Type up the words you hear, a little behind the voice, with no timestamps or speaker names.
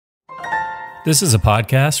This is a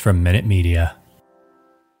podcast from Minute Media.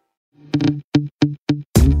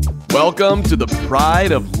 Welcome to the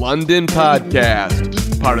Pride of London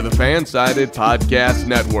podcast, part of the Fan-Sided Podcast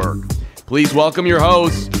Network. Please welcome your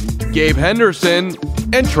hosts, Gabe Henderson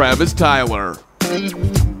and Travis Tyler.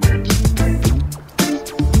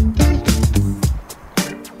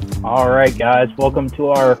 All right, guys, welcome to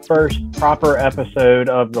our first proper episode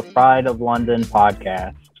of the Pride of London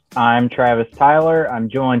podcast. I'm Travis Tyler. I'm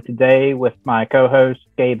joined today with my co-host,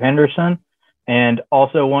 Gabe Henderson, and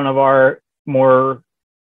also one of our more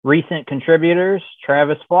recent contributors,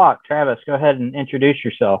 Travis Flock. Travis, go ahead and introduce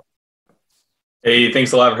yourself. Hey,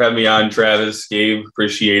 thanks a lot for having me on, Travis. Gabe,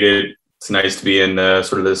 appreciate it. It's nice to be in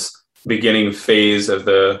sort of this beginning phase of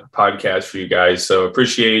the podcast for you guys. So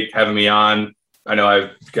appreciate having me on. I know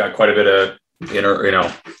I've got quite a bit of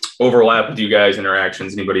overlap with you guys,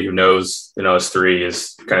 interactions. Anybody who knows us three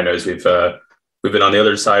is kind of knows we've been on the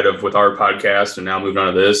other side of with our podcast and now moving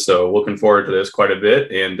on to this. So looking forward to this quite a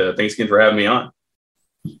bit. And thanks again for having me on.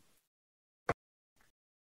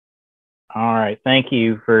 All right. Thank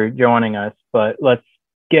you for joining us. But let's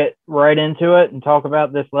get right into it and talk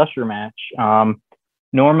about this Leicester match.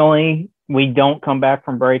 Normally, we don't come back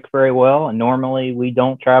from break very well, and normally we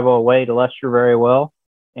don't travel away to Leicester very well,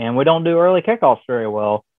 and we don't do early kickoffs very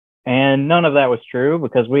well. And none of that was true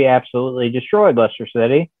because we absolutely destroyed Leicester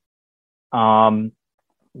City. It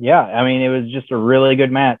was just a really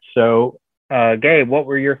good match. So, Gabe, what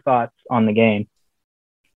were your thoughts on the game?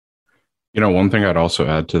 One thing I'd also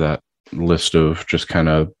add to that list of just kind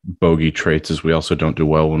of bogey traits is we also don't do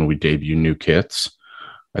well when we debut new kits.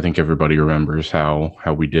 I think everybody remembers how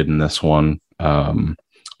we did in this one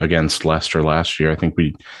against Leicester last year. I think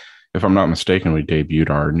if I'm not mistaken, we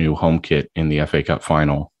debuted our new home kit in the FA Cup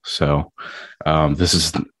final. So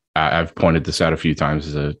I've pointed this out a few times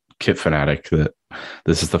as a kit fanatic that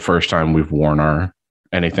this is the first time we've worn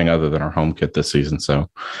anything other than our home kit this season. So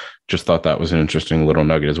just thought that was an interesting little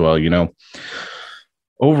nugget as well.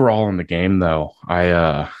 Overall in the game, though,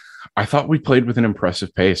 I thought we played with an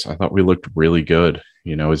impressive pace. I thought we looked really good.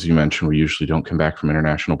 As you mentioned, we usually don't come back from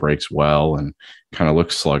international breaks well and kind of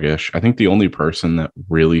look sluggish. I think the only person that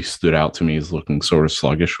really stood out to me as looking sort of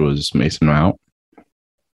sluggish was Mason Mount,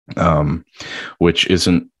 which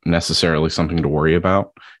isn't necessarily something to worry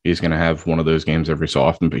about. He's going to have one of those games every so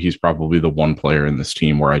often, but he's probably the one player in this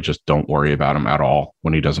team where I just don't worry about him at all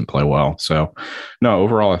when he doesn't play well. So, no,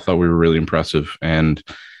 overall, I thought we were really impressive. And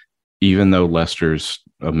even though Leicester's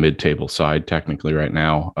a mid-table side technically right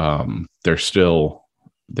now,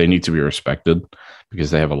 they need to be respected because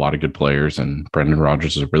they have a lot of good players and Brendan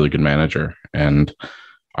Rodgers is a really good manager. And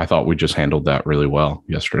I thought we just handled that really well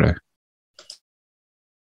yesterday.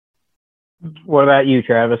 What about you,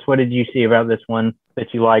 Travis? What did you see about this one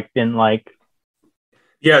that you liked, didn't like?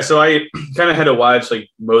 Yeah, so I kind of had to watch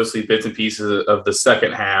mostly bits and pieces of the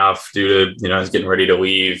second half due to, I was getting ready to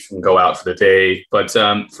leave and go out for the day. But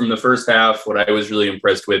from the first half, what I was really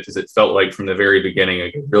impressed with is it felt like from the very beginning,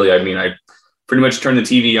 I pretty much turned the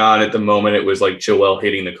TV on at the moment. It was like Chilwell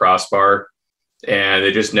hitting the crossbar and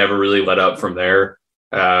it just never really let up from there.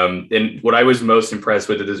 And what I was most impressed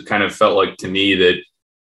with is it kind of felt like to me that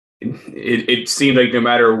it seemed like no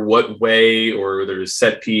matter what way or there's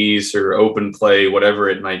set piece or open play, whatever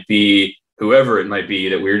it might be, whoever it might be,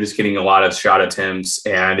 that we were just getting a lot of shot attempts.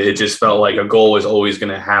 And it just felt like a goal was always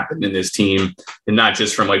going to happen in this team and not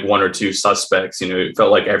just from one or two suspects. It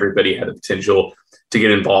felt like everybody had the potential to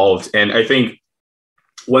get involved. And I think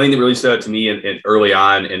one thing that really stood out to me and early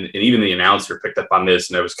on, and even the announcer picked up on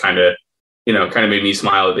this, and it was kind of made me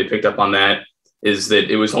smile that they picked up on that, is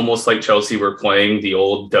that it was almost like Chelsea were playing the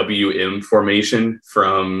old WM formation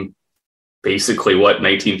from basically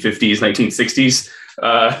 1950s, 1960s.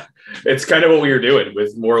 It's kind of what we were doing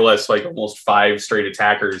with more or less almost five straight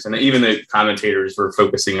attackers. And even the commentators were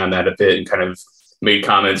focusing on that a bit and kind of made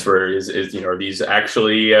comments where are these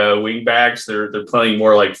actually wing backs? They're playing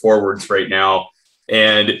more like forwards right now.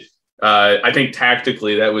 And I think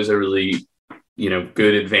tactically that was a really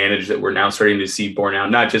good advantage that we're now starting to see borne out,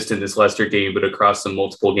 not just in this Leicester game, but across the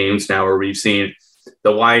multiple games now where we've seen the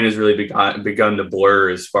line has really begun to blur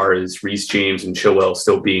as far as Reece James and Chilwell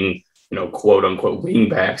still being, quote unquote wing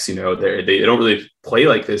backs. They don't really play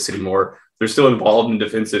like this anymore. They're still involved in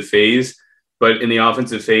defensive phase, but in the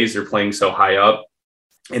offensive phase, they're playing so high up.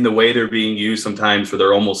 And the way they're being used sometimes where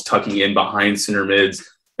they're almost tucking in behind center mids,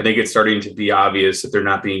 I think it's starting to be obvious that they're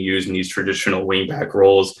not being used in these traditional wing back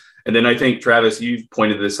roles. And then I think, Travis, you've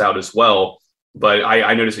pointed this out as well, but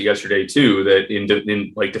I noticed it yesterday too, that in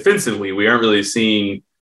defensively, we aren't really seeing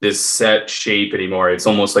this set shape anymore. It's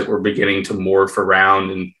almost like we're beginning to morph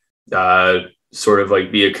around and sort of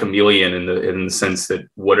like be a chameleon in the sense that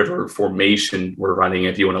whatever formation we're running,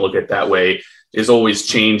 if you want to look at it that way, is always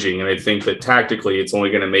changing. And I think that tactically it's only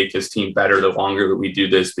going to make this team better the longer that we do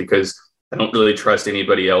this, because I don't really trust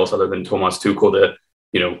anybody else other than Thomas Tuchel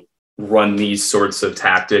to, run these sorts of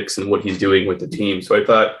tactics and what he's doing with the team. So I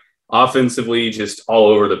thought offensively, just all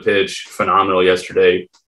over the pitch, phenomenal yesterday.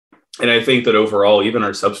 And I think that overall, even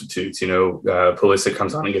our substitutes, Pulisic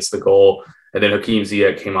comes on and gets the goal. And then Hakeem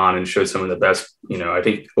Ziyech came on and showed some of the best, I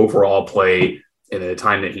think overall play in the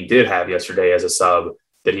time that he did have yesterday as a sub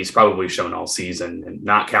that he's probably shown all season, and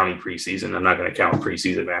not counting preseason. I'm not going to count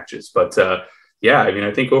preseason matches, but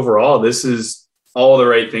I think overall this is all the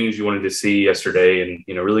right things you wanted to see yesterday, and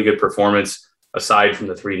really good performance aside from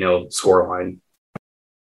the 3-0 scoreline.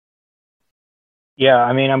 Yeah,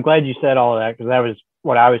 I'm glad you said all of that, because that was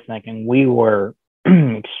what I was thinking. We were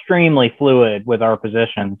extremely fluid with our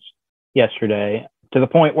positions yesterday, to the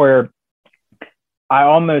point where I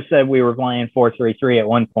almost said we were playing 4-3-3 at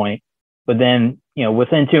one point, but then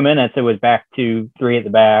within 2 minutes it was back to 3 at the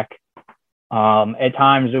back. At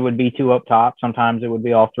times it would be 2 up top, sometimes it would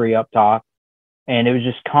be all 3 up top, and it was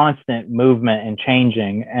just constant movement and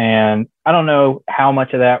changing. And I don't know how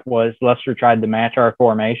much of that was Leicester tried to match our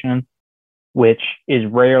formation, which is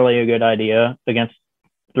rarely a good idea against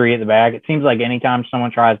 3 at the back. It seems like anytime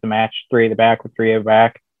someone tries to match 3 at the back with 3 at the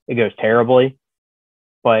back, it goes terribly.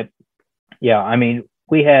 But yeah,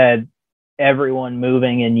 we had everyone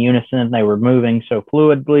moving in unison. They were moving so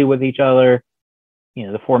fluidly with each other.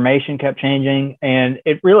 The formation kept changing, and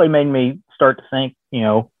it really made me start to think,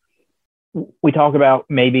 we talk about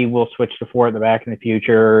maybe we'll switch to 4 at the back in the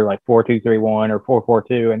future, like 4-2-3-1 or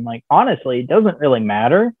 4-4-2. And honestly, it doesn't really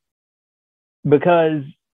matter, because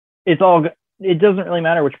it doesn't really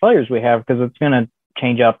matter which players we have, because it's going to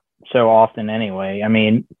change up so often anyway.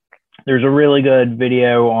 There's a really good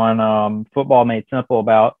video on Football Made Simple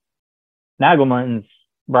about Nagelmann's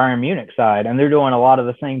Bayern Munich side, and they're doing a lot of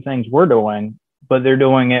the same things we're doing, but they're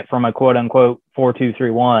doing it from a quote-unquote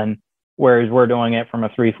 4-2-3-1, whereas we're doing it from a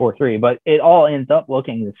 3-4-3. But it all ends up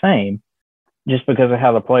looking the same just because of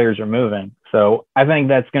how the players are moving. So I think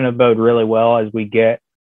that's going to bode really well as we get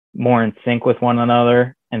more in sync with one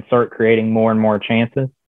another and start creating more and more chances.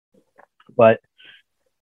 But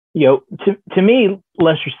to me,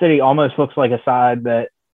 Leicester City almost looks like a side that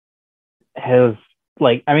has,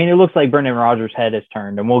 it looks like Brendan Rodgers' head has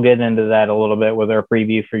turned, and we'll get into that a little bit with our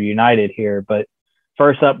preview for United here. But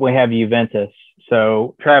first up, we have Juventus.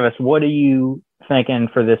 So, Travis, what are you thinking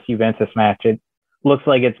for this Juventus match? It looks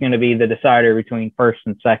like it's going to be the decider between first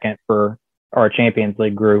and second for our Champions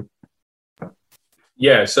League group.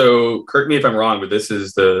 Yeah, so correct me if I'm wrong, but this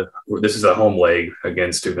is a home leg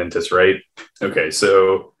against Juventus, right? Okay,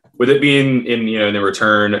 so with it being in the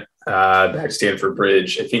return back to Stamford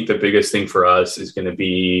Bridge, I think the biggest thing for us is going to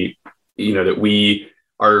be that we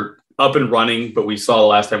are up and running. But we saw the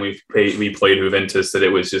last time we played Juventus that it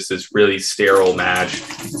was just this really sterile match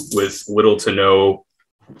with little to no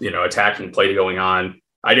attacking play going on.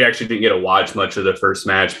 I actually didn't get to watch much of the first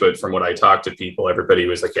match, but from what I talked to people, everybody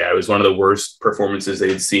was like, yeah, it was one of the worst performances they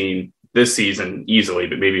had seen this season easily,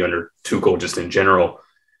 but maybe under Tuchel just in general.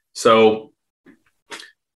 So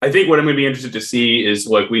I think what I'm going to be interested to see is,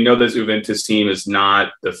 we know this Juventus team is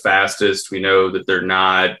not the fastest. We know that they're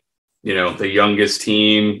not, the youngest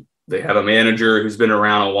team. They have a manager who's been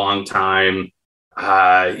around a long time.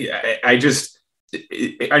 I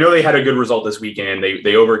know they had a good result this weekend.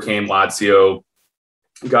 They overcame Lazio,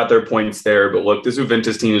 got their points there. But look, this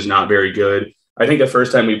Juventus team is not very good. I think the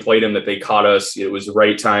first time we played them that they caught us, it was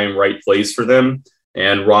right time, right place for them,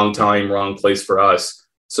 and wrong time, wrong place for us.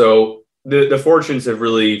 So the fortunes have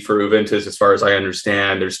really, for Juventus, as far as I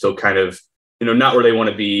understand, they're still kind of, not where they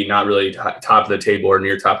want to be, not really top of the table or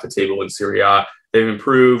near top of the table in Serie A. They've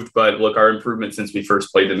improved, but look, our improvement since we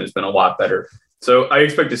first played them has been a lot better. So I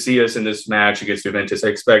expect to see us in this match against Juventus. I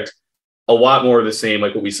expect a lot more of the same,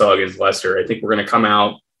 like what we saw against Leicester. I think we're going to come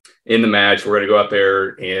out in the match. We're going to go out there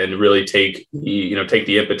and really take the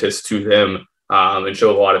impetus to them and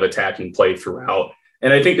show a lot of attacking play throughout.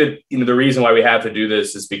 And I think that the reason why we have to do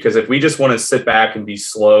this is because if we just want to sit back and be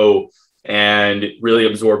slow and really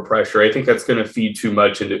absorb pressure, I think that's going to feed too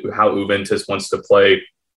much into how Juventus wants to play,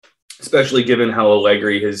 especially given how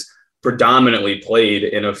Allegri has predominantly played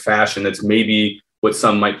in a fashion that's maybe what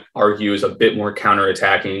some might argue is a bit more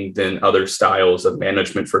counterattacking than other styles of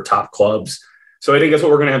management for top clubs. So I think that's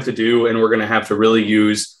what we're going to have to do, and we're going to have to really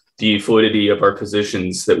use the fluidity of our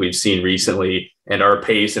positions that we've seen recently and our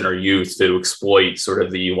pace and our youth to exploit sort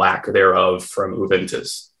of the lack thereof from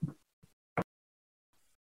Juventus.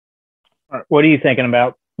 What are you thinking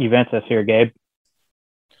about Juventus here, Gabe?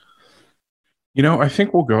 I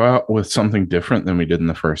think we'll go out with something different than we did in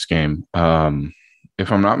the first game.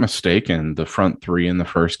 If I'm not mistaken, the front three in the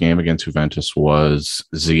first game against Juventus was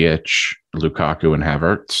Ziyech, Lukaku, and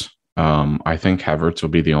Havertz. I think Havertz will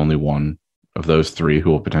be the only one of those three who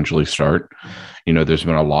will potentially start. There's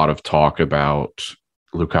been a lot of talk about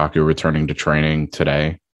Lukaku returning to training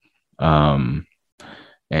today, and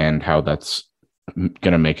how that's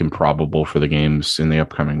going to make him probable for the games in the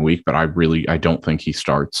upcoming week. But I don't think he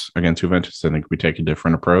starts against Juventus. I think we take a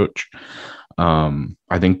different approach.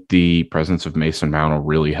 I think the presence of Mason Mount will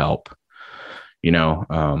really help.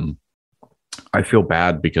 I feel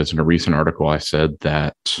bad because in a recent article, I said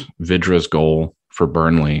that Vidra's goal for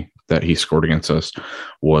Burnley that he scored against us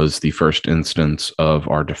was the first instance of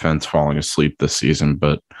our defense falling asleep this season.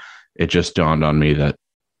 But it just dawned on me that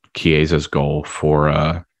Chiesa's goal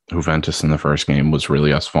for Juventus in the first game was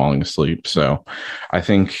really us falling asleep. So I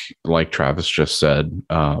think, like Travis just said,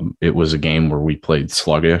 it was a game where we played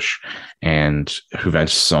sluggish, and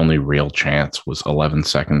Juventus' only real chance was 11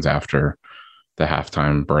 seconds after the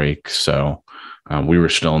halftime break. So we were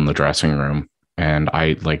still in the dressing room. And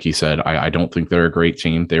like he said, I don't think they're a great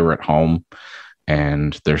team. They were at home,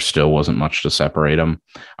 and there still wasn't much to separate them.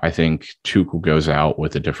 I think Tuchel goes out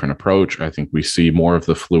with a different approach. I think we see more of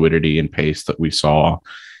the fluidity and pace that we saw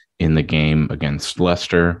in the game against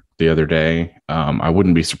Leicester the other day. I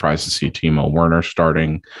wouldn't be surprised to see Timo Werner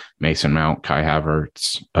starting, Mason Mount, Kai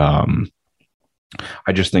Havertz.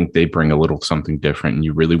 I just think they bring a little something different, and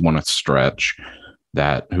you really want to stretch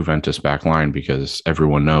that Juventus back line because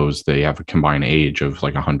everyone knows they have a combined age of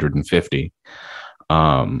like 150.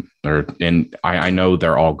 And I know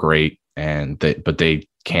they're all great, but they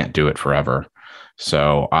can't do it forever.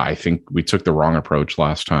 So I think we took the wrong approach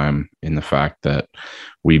last time in the fact that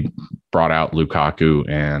we brought out Lukaku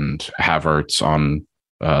and Havertz on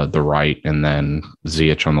the right and then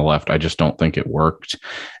Ziyech on the left. I just don't think it worked.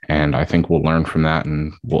 And I think we'll learn from that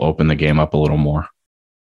and we'll open the game up a little more.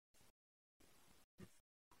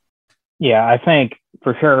 Yeah, I think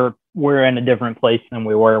for sure we're in a different place than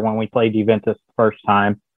we were when we played Juventus the first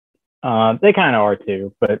time. They kind of are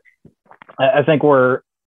too, but I think we're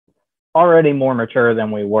already more mature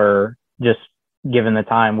than we were just given the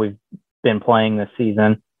time we've been playing this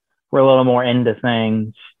season. We're a little more into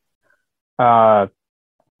things. I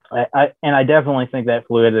definitely think that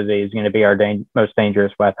fluidity is going to be our most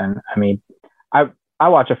dangerous weapon. I mean, I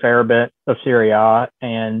watch a fair bit of Serie A,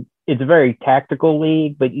 and it's a very tactical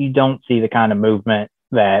league, but you don't see the kind of movement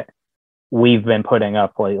that we've been putting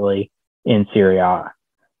up lately in Serie A.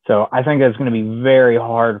 So I think that's going to be very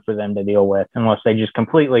hard for them to deal with unless they just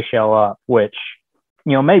completely shell up, which,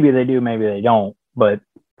 maybe they do, maybe they don't. But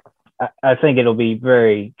I think it'll be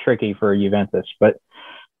very tricky for Juventus. But,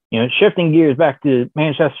 shifting gears back to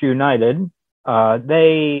Manchester United,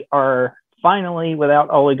 they are finally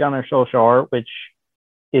without Ole Gunnar Solskjaer, which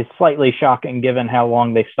is slightly shocking given how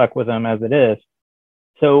long they stuck with him as it is.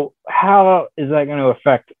 So how is that going to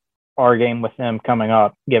affect our game with them coming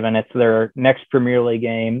up, given it's their next Premier League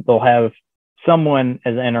game? They'll have someone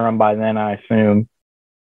as interim by then, I assume.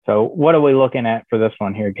 So what are we looking at for this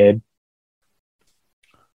one here, Gabe?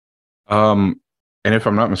 And if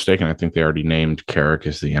I'm not mistaken, I think they already named Carrick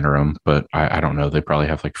as the interim, but I don't know. They probably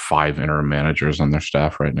have like 5 interim managers on their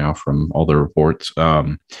staff right now from all the reports.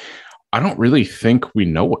 I don't really think we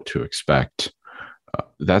know what to expect.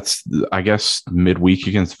 That's, I guess, midweek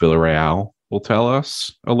against Villarreal will tell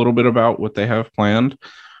us a little bit about what they have planned.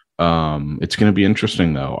 It's going to be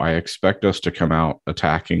interesting, though. I expect us to come out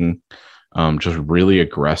attacking, just really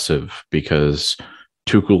aggressive because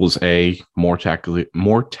Tuchel is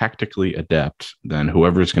more tactically adept than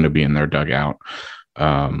whoever's going to be in their dugout.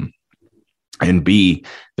 And B,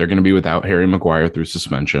 they're going to be without Harry Maguire through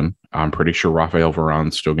suspension. I'm pretty sure Rafael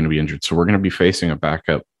Varane's still going to be injured. So we're going to be facing a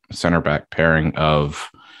backup center back pairing of,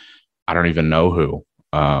 I don't even know who.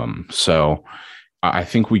 So I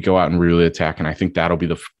think we go out and really attack. And I think that'll be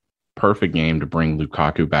the perfect game to bring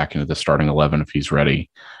Lukaku back into the starting 11 if he's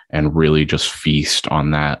ready and really just feast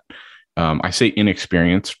on that. I say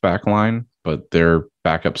inexperienced back line, but their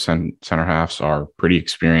backup center halves are pretty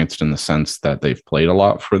experienced in the sense that they've played a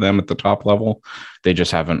lot for them at the top level. They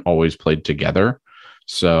just haven't always played together.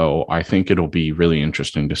 So I think it'll be really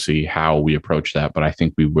interesting to see how we approach that, but I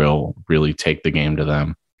think we will really take the game to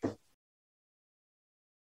them.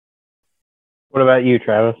 What about you,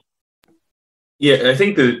 Travis? Yeah, I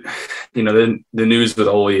think that, the news with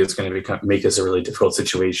Ole is going to make this a really difficult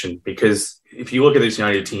situation because if you look at this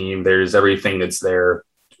United team, there's everything that's there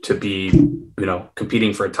to be,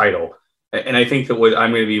 competing for a title. And I think that what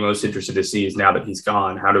I'm going to be most interested to see is now that he's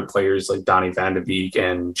gone, how do players like Donny van de Beek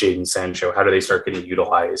and Jadon Sancho, how do they start getting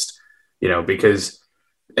utilized? because,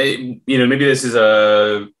 maybe this is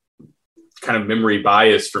a kind of memory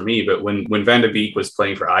bias for me, but when Van de Beek was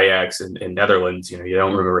playing for Ajax in Netherlands, you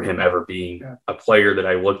don't remember him ever being a player that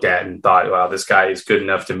I looked at and thought, wow, this guy is good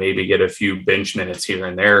enough to maybe get a few bench minutes here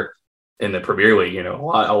and there in the Premier League. A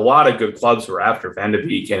lot of good clubs were after Van de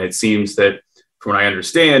Beek, and it seems that, from what I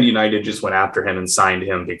understand, United just went after him and signed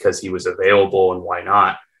him because he was available, and why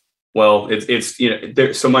not? Well,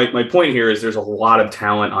 so my point here is there's a lot of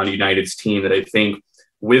talent on United's team that I think,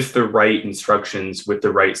 with the right instructions, with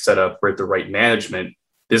the right setup, with the right management,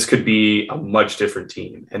 this could be a much different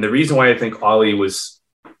team. And the reason why I think Ollie was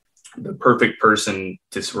the perfect person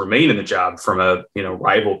to remain in the job from a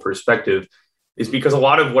rival perspective is because a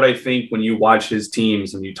lot of what I think when you watch his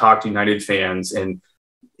teams and you talk to United fans, and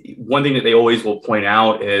one thing that they always will point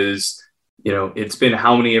out is, it's been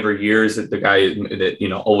how many ever years that the guy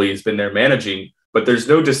that, Ole has been there managing, but there's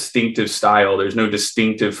no distinctive style. There's no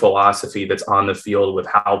distinctive philosophy that's on the field with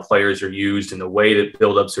how players are used and the way that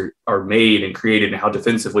buildups are made and created and how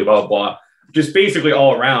defensively, blah, blah, blah. Just basically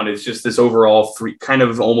all around. It's just this overall kind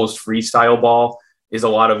of almost freestyle ball is a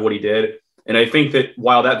lot of what he did. And I think that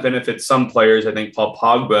while that benefits some players, I think Paul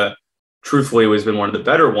Pogba, truthfully, has been one of the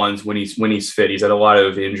better ones when he's fit. He's had a lot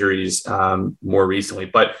of injuries more recently,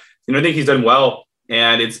 but I think he's done well.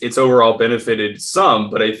 And it's overall benefited some,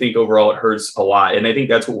 but I think overall it hurts a lot. And I think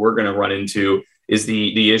that's what we're going to run into is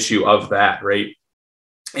the issue of that, right?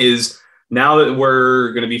 Is now that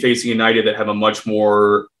we're going to be facing United that have a much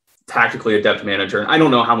more tactically adept manager. And I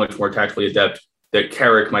don't know how much more tactically adept that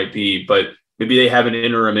Carrick might be, but maybe they have an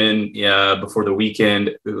interim in before the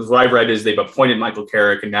weekend. What I've read is they've appointed Michael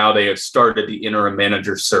Carrick, and now they have started the interim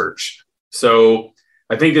manager search. So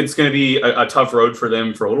I think it's going to be a tough road for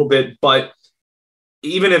them for a little bit, but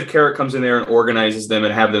even if Carrick comes in there and organizes them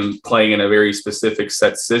and have them playing in a very specific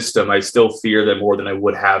set system, I still fear them more than I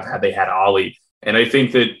would have had they had Ollie. And I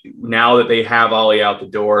think that now that they have Ollie out the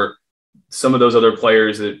door, some of those other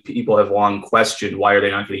players that people have long questioned, why are they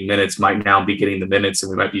not getting minutes, might now be getting the minutes, and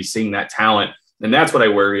we might be seeing that talent. And that's what I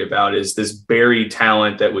worry about is this buried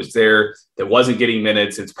talent that was there that wasn't getting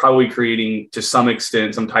minutes. It's probably creating, to some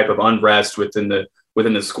extent, some type of unrest within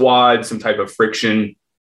the squad, some type of friction.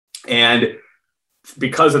 And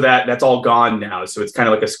because of that, that's all gone now. So it's kind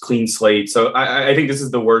of like a clean slate. So I think this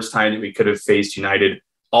is the worst time that we could have faced United.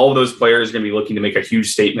 All of those players are going to be looking to make a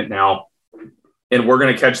huge statement now, and we're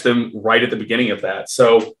going to catch them right at the beginning of that.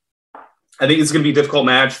 So I think it's going to be a difficult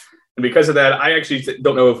match. And because of that, I actually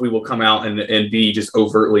don't know if we will come out and be just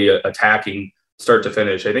overtly attacking start to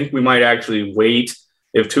finish. I think we might actually wait.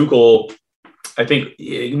 If Tuchel, I think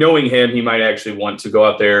knowing him, he might actually want to go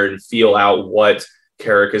out there and feel out what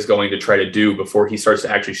Carrick is going to try to do before he starts to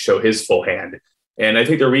actually show his full hand. And I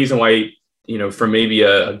think the reason why, for maybe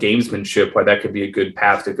a gamesmanship, why that could be a good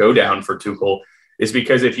path to go down for Tuchel is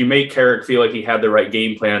because if you make Carrick feel like he had the right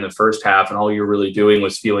game plan in the first half and all you're really doing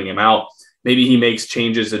was feeling him out, maybe he makes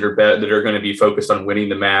changes that are going to be focused on winning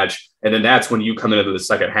the match. And then that's when you come into the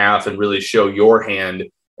second half and really show your hand,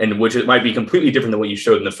 and which it might be completely different than what you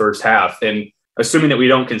showed in the first half. And assuming that we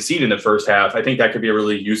don't concede in the first half, I think that could be a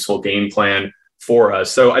really useful game plan for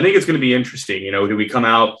us. So I think it's going to be interesting. Do we come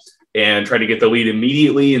out and try to get the lead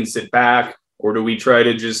immediately and sit back, or do we try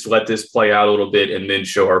to just let this play out a little bit and then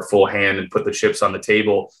show our full hand and put the chips on the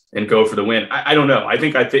table and go for the win? I don't know. I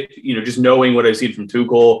think just knowing what I've seen from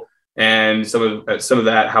Tuchel and some of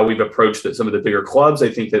that, how we've approached some of the bigger clubs, I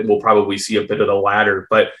think that we'll probably see a bit of the latter.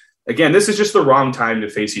 But again, this is just the wrong time to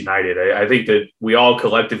face United. I think that we all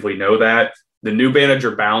collectively know that. The new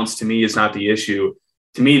manager bounce, to me, is not the issue.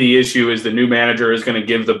 To me, the issue is the new manager is going to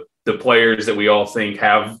give the players that we all think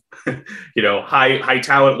have, high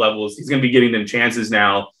talent levels. He's going to be giving them chances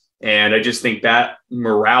now. And I just think that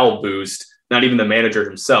morale boost, not even the manager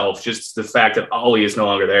himself, just the fact that Ollie is no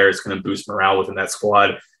longer there is going to boost morale within that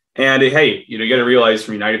squad. And hey, you got to realize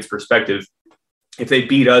from United's perspective, if they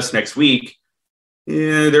beat us next week,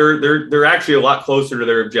 they're actually a lot closer to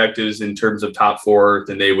their objectives in terms of top four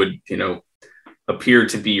than they would, appear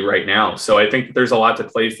to be right now. So I think there's a lot to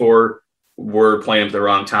play for. We're playing at the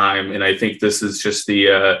wrong time. And I think this is just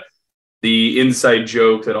the inside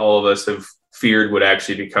joke that all of us have feared would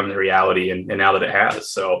actually become the reality. And now that it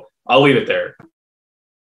has, so I'll leave it there.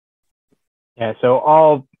 Yeah. So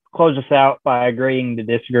I'll close us out by agreeing to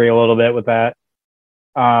disagree a little bit with that.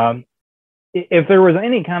 If there was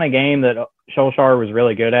any kind of game that Solskjaer was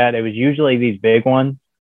really good at, it was usually these big ones.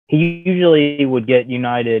 He usually would get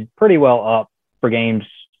United pretty well up for games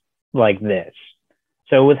like this.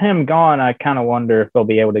 So with him gone, I kind of wonder if they'll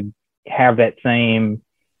be able to have that same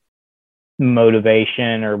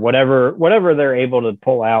motivation or whatever they're able to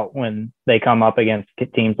pull out when they come up against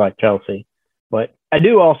teams like Chelsea. But I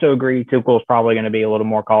do also agree Tuchel's probably going to be a little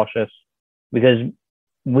more cautious because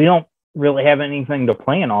we don't really have anything to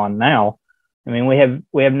plan on now. I mean, we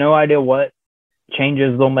have no idea what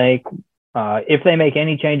changes they'll make, if they make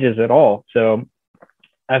any changes at all. So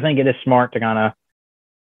I think it is smart to kind of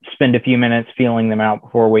spend a few minutes feeling them out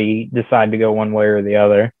before we decide to go one way or the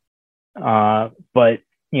other. But,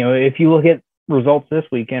 if you look at results this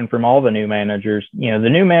weekend from all the new managers, the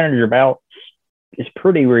new manager bout is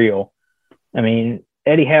pretty real. I mean,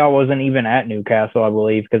 Eddie Howe wasn't even at Newcastle, I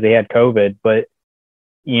believe, because he had COVID. But,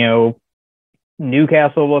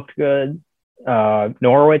 Newcastle looked good.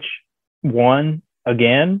 Norwich won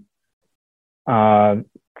again.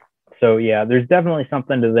 So, yeah, there's definitely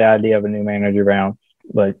something to the idea of a new manager bounce.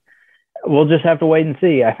 But we'll just have to wait and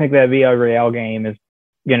see. I think that Villarreal game is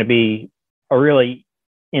going to be a really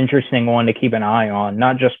interesting one to keep an eye on,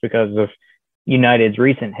 not just because of United's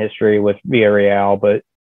recent history with Villarreal, but,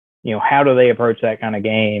 how do they approach that kind of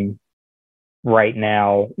game right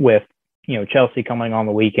now with, Chelsea coming on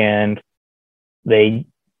the weekend? They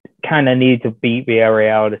kind of need to beat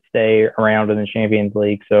Villarreal to stay around in the Champions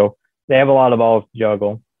League. So they have a lot of balls to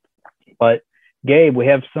juggle. But Gabe, we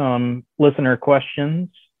have some listener questions.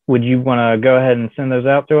 Would you want to go ahead and send those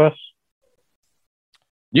out to us?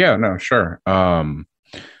 Yeah, no, sure.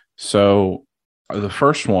 So the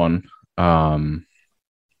first one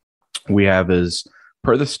we have is,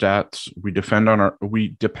 per the stats, we depend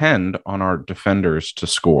on our defenders to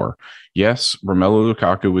score. Yes, Romelu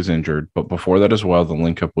Lukaku was injured, but before that as well, the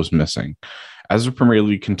link-up was missing. As a Premier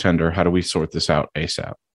League contender, how do we sort this out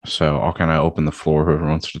ASAP? So I'll kind of open the floor, whoever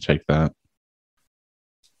wants to take that.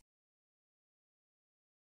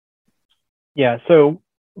 Yeah, so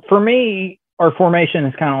for me, our formation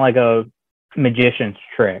is kind of like a magician's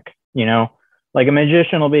trick, Like a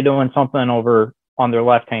magician will be doing something over on their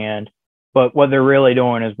left hand, but what they're really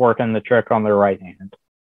doing is working the trick on their right hand.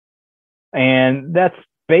 And that's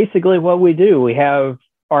basically what we do. We have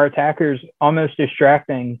our attackers almost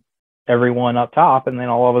distracting everyone up top, and then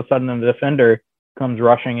all of a sudden the defender comes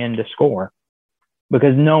rushing in to score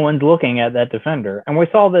because no one's looking at that defender. And we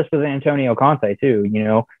saw this with Antonio Conte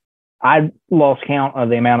too. I lost count of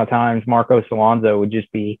the amount of times Marcos Alonso would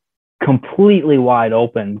just be completely wide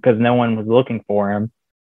open because no one was looking for him.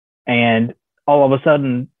 And all of a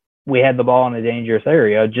sudden we had the ball in a dangerous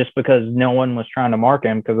area just because no one was trying to mark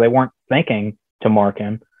him because they weren't thinking to mark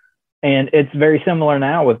him. And it's very similar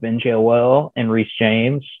now with Ben Chilwell and Reece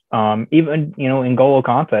James. Even, N'Golo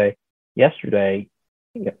Kante yesterday,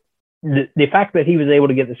 the fact that he was able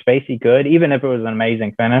to get the space he could, even if it was an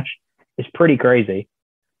amazing finish, is pretty crazy.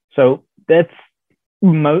 So that's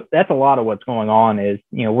a lot of what's going on is,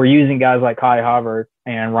 we're using guys like Kai Havertz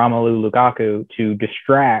and Romelu Lukaku to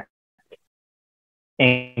distract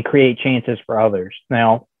and create chances for others.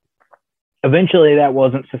 Now, eventually that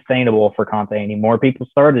wasn't sustainable for Conte anymore. People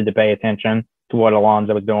started to pay attention to what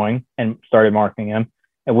Alonso was doing and started marking him.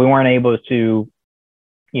 And we weren't able to,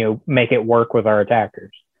 make it work with our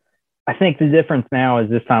attackers. I think the difference now is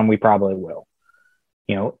this time we probably will.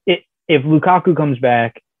 If Lukaku comes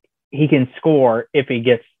back, he can score if he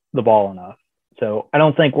gets the ball enough. So I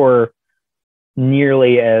don't think we're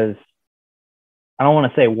nearly as, I don't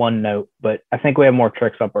want to say one note, but I think we have more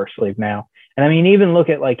tricks up our sleeve now. And I mean, even look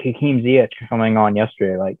at like Hakeem Ziyech coming on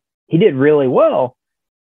yesterday. Like he did really well.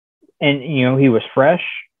 And, he was fresh.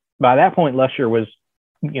 By that point, Leicester was,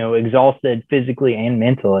 exhausted physically and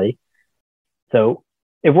mentally. So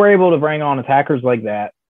if we're able to bring on attackers like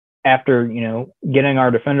that, after, getting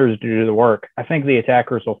our defenders to do the work, I think the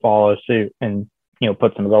attackers will follow suit and,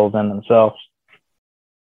 put some goals in themselves.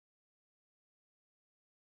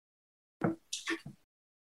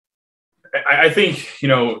 I think,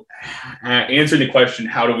 answering the question,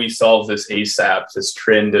 how do we solve this ASAP, this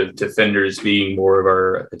trend of defenders being more of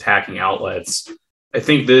our attacking outlets? I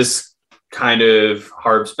think this kind of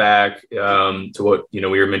harps back to what, we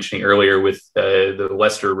were mentioning earlier with the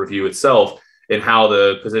Leicester review itself, and how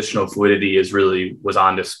the positional fluidity was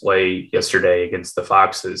on display yesterday against the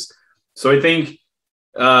Foxes. So I think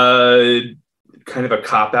kind of a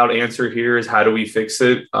cop-out answer here is, how do we fix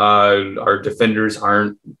it? Our defenders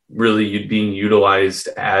aren't really being utilized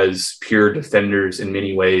as pure defenders in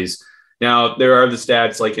many ways. Now, there are the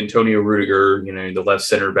stats like Antonio Rudiger, the left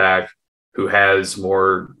center back, who has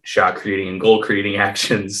more shot creating and goal creating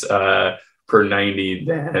actions per 90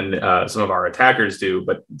 than some of our attackers do.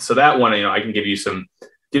 But so that one, I can give you some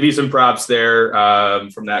props there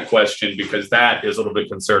from that question, because that is a little bit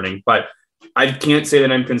concerning. But I can't say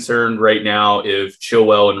that I'm concerned right now if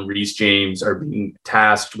Chilwell and Reece James are being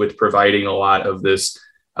tasked with providing a lot of this,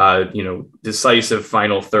 decisive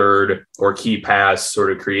final third or key pass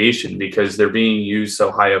sort of creation, because they're being used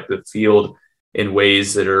so high up the field in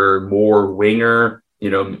ways that are more winger,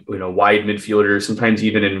 wide midfielders, sometimes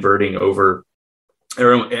even inverting over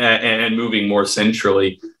and moving more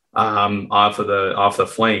centrally off the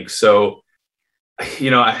flank. So,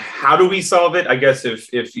 how do we solve it? I guess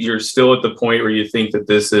if you're still at the point where you think that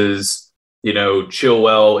this is,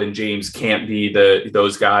 Chilwell and James can't be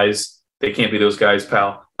those guys. They can't be those guys,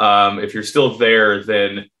 pal. If you're still there,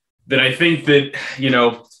 then I think that,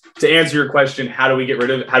 to answer your question, how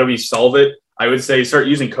do we solve it? I would say start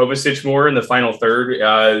using Kovacic more in the final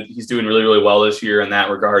third. He's doing really, really well this year in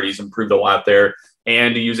that regard. He's improved a lot there.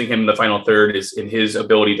 And using him in the final third is in his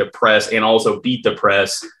ability to press and also beat the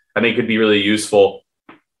press, I think could be really useful.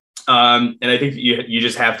 And I think you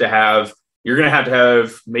just have to have, you're going to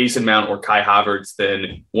have Mason Mount or Kai Havertz,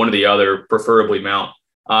 then one or the other, preferably Mount,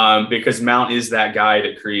 because Mount is that guy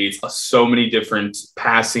that creates so many different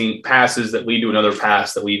passes that lead to another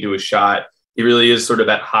pass that lead to a shot. He really is sort of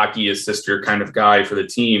that hockey assister kind of guy for the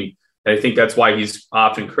team. And I think that's why he's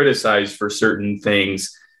often criticized for certain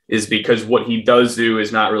things, is because what he does do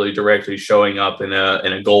is not really directly showing up in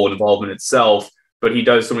a goal involvement itself, but he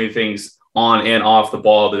does so many things on and off the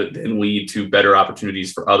ball that then lead to better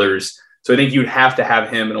opportunities for others. So I think you'd have to have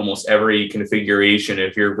him in almost every configuration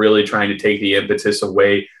if you're really trying to take the impetus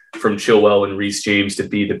away from Chilwell and Reece James to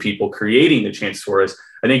be the people creating the chance for us.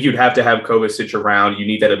 I think you'd have to have Kovacic around. You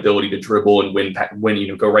need that ability to dribble and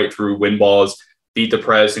win, go right through, win balls, beat the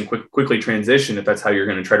press, and quickly transition if that's how you're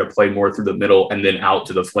going to try to play more through the middle and then out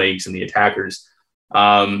to the flanks and the attackers.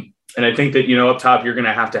 And I think that, up top, you're going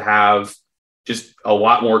to have just a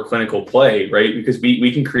lot more clinical play, right? Because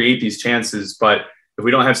we can create these chances, but if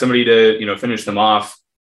we don't have somebody to, finish them off,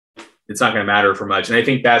 it's not going to matter for much. And I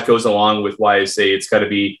think that goes along with why I say it's got to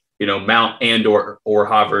be, Mount and or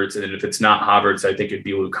Havertz. And then if it's not Havertz, I think it'd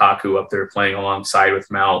be Lukaku up there playing alongside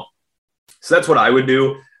with Mount. So that's what I would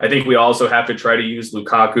do. I think we also have to try to use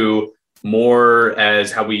Lukaku more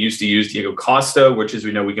as how we used to use Diego Costa, which is,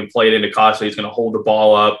 we can play it into Costa. He's going to hold the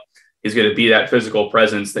ball up. He's going to be that physical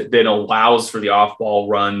presence that then allows for the off-ball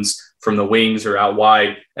runs from the wings or out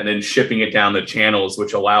wide, and then shipping it down the channels,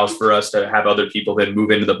 which allows for us to have other people then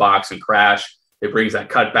move into the box and crash. It brings that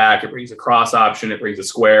cut back. It brings a cross option. It brings a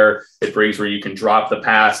square. It brings where you can drop the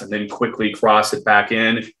pass and then quickly cross it back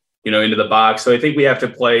in, into the box. So I think we have to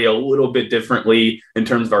play a little bit differently in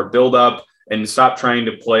terms of our buildup and stop trying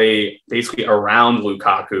to play basically around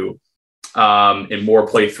Lukaku and more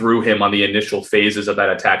play through him on the initial phases of that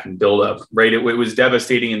attacking buildup, right? It was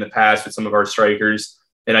devastating in the past with some of our strikers.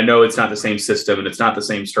 And I know it's not the same system and it's not the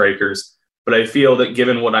same strikers, but I feel that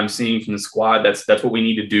given what I'm seeing from the squad, that's what we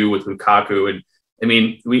need to do with Lukaku. And I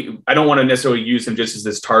mean, I don't want to necessarily use him just as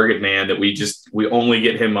this target man that we only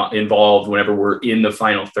get him involved whenever we're in the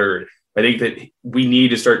final third. I think that we need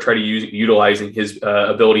to start trying to utilizing his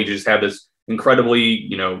ability to just have this incredibly,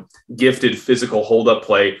 gifted physical hold-up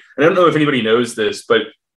play. And I don't know if anybody knows this, but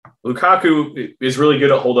Lukaku is really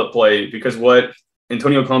good at hold-up play, because what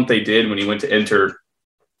Antonio Conte did when he went to Inter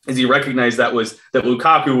is he recognized that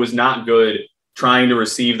Lukaku was not good trying to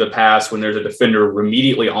receive the pass when there's a defender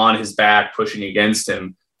immediately on his back pushing against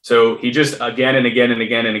him. So he just again and again and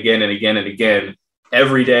again and again and again and again,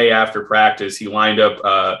 every day after practice, he lined up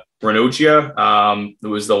Ranocchia, who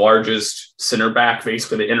was the largest center back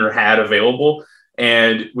basically the Inter had available,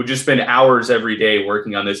 and would just spend hours every day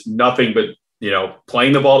working on this, nothing but,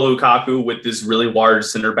 playing the ball to Lukaku with this really large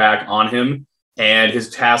center back on him. And his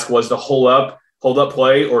task was to hold up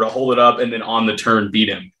play or to hold it up and then on the turn beat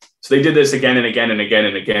him. So they did this again and again and again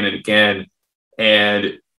and again and again.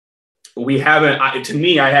 And I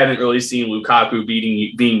haven't really seen Lukaku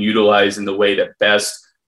being utilized in the way that best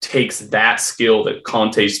takes that skill that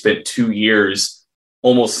Conte spent 2 years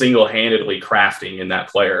almost single-handedly crafting in that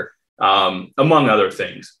player, among other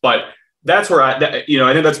things. But that's where I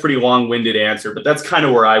think that's a pretty long-winded answer, but that's kind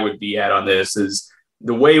of where I would be at on this. Is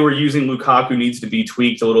the way we're using Lukaku needs to be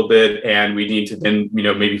tweaked a little bit, and we need to then,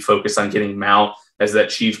 maybe focus on getting Mount as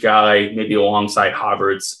that chief guy, maybe alongside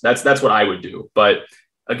Havertz. That's what I would do. But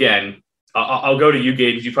again, I'll go to you,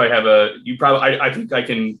 Gabe, because you probably have I think I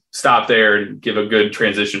can stop there and give a good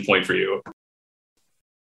transition point for you.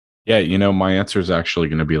 Yeah, my answer is actually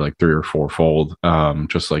going to be like 3 or 4-fold,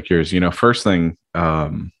 just like yours. First thing,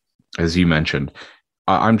 as you mentioned,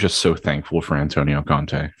 I'm just so thankful for Antonio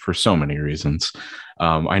Conte for so many reasons.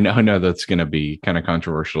 I know that's going to be kind of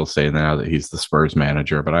controversial to say now that he's the Spurs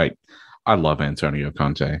manager, but I love Antonio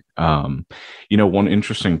Conte. One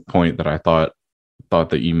interesting point that I thought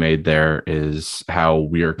that you made there is how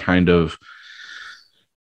we are kind of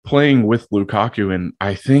playing with Lukaku. And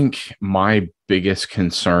I think my biggest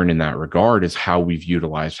concern in that regard is how we've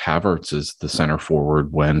utilized Havertz as the center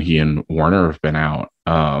forward when he and Werner have been out.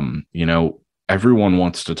 Everyone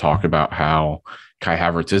wants to talk about how Kai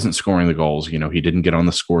Havertz isn't scoring the goals. He didn't get on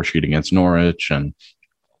the score sheet against Norwich, and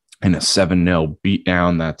in a 7-0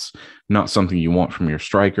 beatdown, that's not something you want from your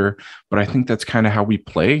striker. But I think that's kind of how we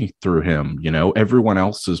play through him. Everyone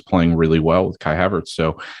else is playing really well with Kai Havertz.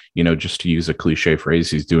 So, just to use a cliche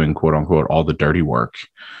phrase, he's doing quote unquote all the dirty work.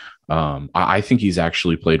 I think he's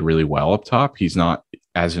actually played really well up top. He's not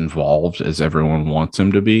as involved as everyone wants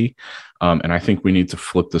him to be. And I think we need to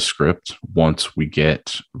flip the script once we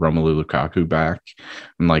get Romelu Lukaku back.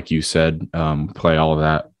 And like you said, play all of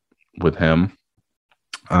that with him.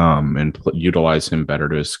 And utilize him better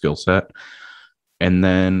to his skill set. And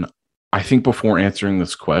then I think before answering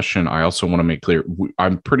this question, I also want to make clear,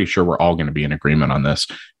 I'm pretty sure we're all going to be in agreement on this.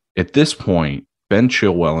 At this point, Ben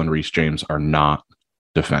Chilwell and Reece James are not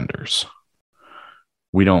defenders.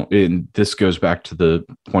 This goes back to the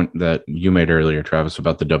point that you made earlier, Travis,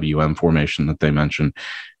 about the WM formation that they mentioned.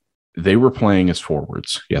 They were playing as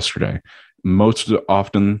forwards yesterday. Most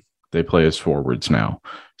often, they play as forwards now.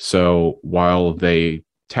 So while they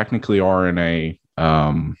technically are in a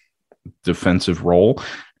defensive role,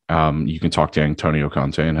 you can talk to Antonio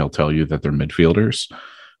Conte and he'll tell you that they're midfielders,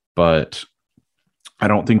 but I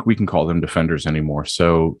don't think we can call them defenders anymore.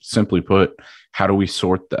 So simply put, how do we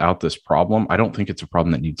sort out this problem? I don't think it's a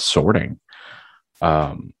problem that needs sorting.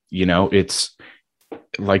 It's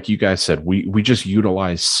like you guys said, we just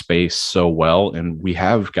utilize space so well, and we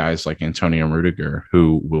have guys like Antonio Rudiger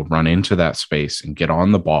who will run into that space and get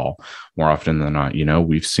on the ball more often than not.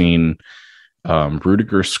 We've seen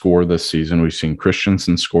Rudiger score this season. We've seen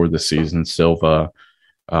Christensen score this season, Silva,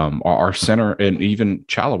 our center, and even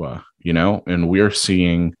Chalobah, and we're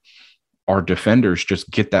seeing our defenders just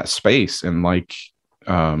get that space. And like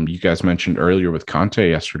you guys mentioned earlier with Conte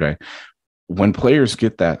yesterday, when players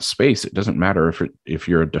get that space, it doesn't matter if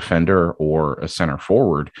you're a defender or a center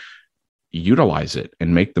forward, utilize it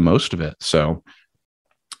and make the most of it. So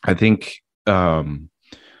I think, I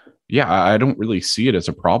don't really see it as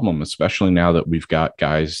a problem, especially now that we've got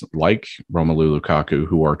guys like Romelu Lukaku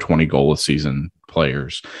who are 20 goal a season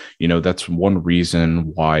players. That's one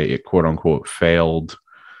reason why it quote unquote failed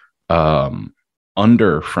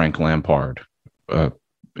under Frank Lampard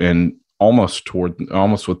and almost with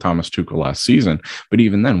Thomas Tuchel last season. But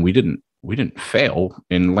even then, we didn't fail.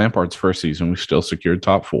 In Lampard's first season, we still secured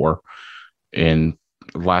top 4. And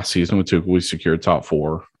last season with Tuchel, we secured top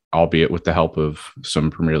 4, albeit with the help of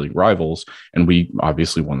some Premier League rivals. And we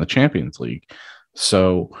obviously won the Champions League.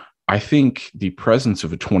 So I think the presence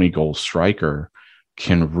of a 20-goal striker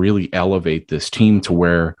can really elevate this team to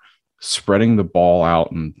where spreading the ball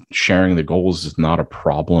out and sharing the goals is not a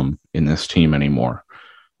problem in this team anymore.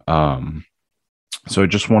 So I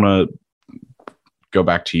just want to go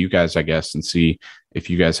back to you guys, I guess, and see if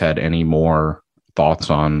you guys had any more thoughts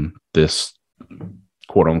on this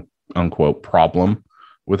quote unquote problem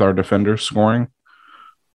with our defenders scoring.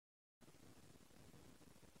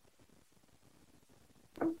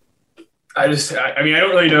 I don't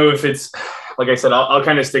really know if it's, like I said, I'll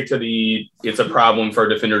kind of stick to it's a problem for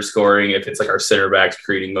defenders scoring if it's like our center backs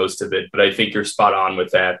creating most of it. But I think you're spot on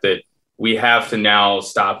with that we have to now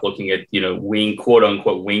stop looking at, wing, quote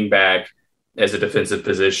unquote, wing back as a defensive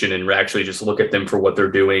position and actually just look at them for what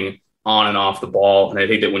they're doing on and off the ball. And I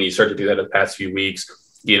think that when you start to do that in the past few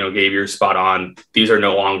weeks, Gabe, you're spot on. These are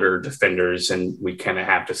no longer defenders, and we kind of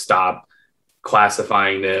have to stop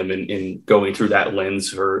classifying them and going through that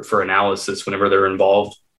lens for analysis whenever they're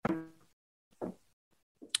involved.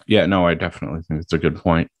 Yeah, no, I definitely think it's a good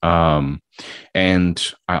point. And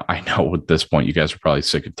I know at this point you guys are probably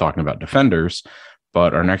sick of talking about defenders,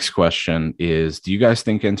 but our next question is, do you guys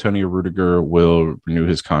think Antonio Rudiger will renew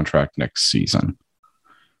his contract next season?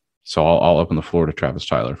 So I'll open the floor to Travis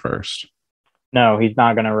Tyler first. No, he's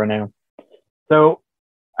not going to renew. So,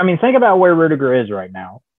 think about where Rudiger is right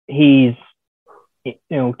now. He's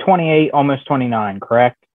 28, almost 29,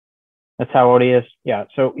 correct? That's how old he is? Yeah.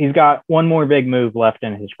 So he's got one more big move left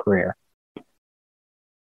in his career.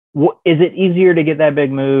 Is it easier to get that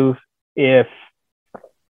big move if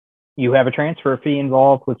you have a transfer fee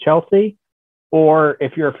involved with Chelsea, or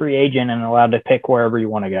if you're a free agent and allowed to pick wherever you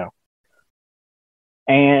want to go?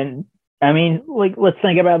 And let's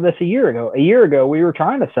think about this a year ago. A year ago, we were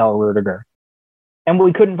trying to sell Rudiger, and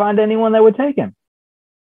we couldn't find anyone that would take him.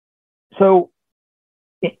 So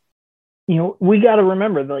we got to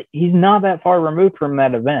remember that he's not that far removed from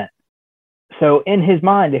that event. So in his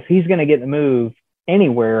mind, if he's going to get the move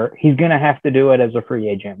anywhere, he's going to have to do it as a free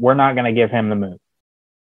agent. We're not going to give him the move.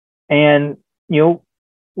 And,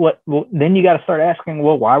 then you got to start asking,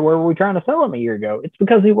 well, why were we trying to sell him a year ago? It's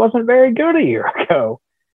because he wasn't very good a year ago.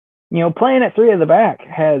 Playing at 3 at the back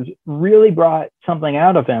has really brought something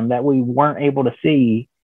out of him that we weren't able to see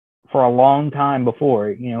for a long time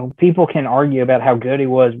before. People can argue about how good he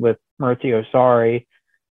was with Maurizio Sarri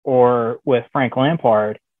or with Frank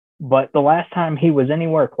Lampard, but the last time he was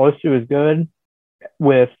anywhere close to as good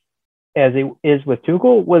as he is with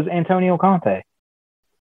Tuchel was Antonio Conte.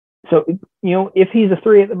 So, if he's a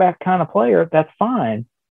 3 at the back kind of player, that's fine,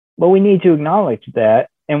 but we need to acknowledge that.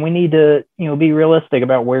 And we need to, be realistic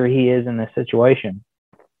about where he is in this situation.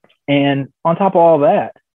 And on top of all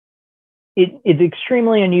that, it's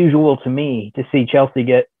extremely unusual to me to see Chelsea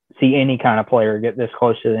see any kind of player get this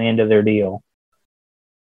close to the end of their deal.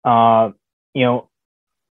 I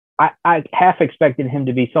half expected him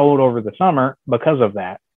to be sold over the summer because of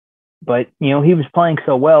that. But, he was playing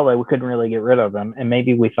so well that we couldn't really get rid of him. And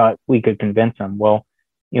maybe we thought we could convince him. Well,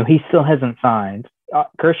 he still hasn't signed.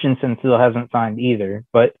 Christensen still hasn't signed either.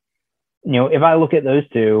 But, if I look at those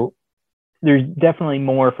two, there's definitely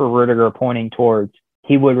more for Rudiger pointing towards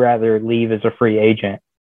he would rather leave as a free agent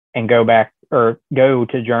and go back or go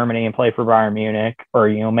to Germany and play for Bayern Munich or,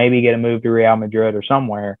 maybe get a move to Real Madrid or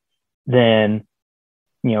somewhere than,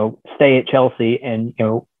 stay at Chelsea and,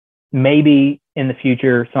 maybe in the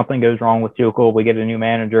future something goes wrong with Tuchel. We get a new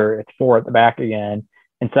manager. It's 4 at the back again.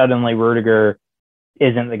 And suddenly Rudiger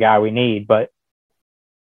isn't the guy we need. But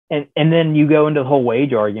And then you go into the whole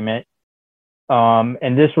wage argument.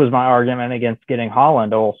 And this was my argument against getting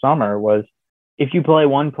Haaland all summer was if you play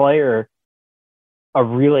one player a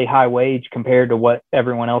really high wage compared to what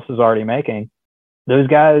everyone else is already making, those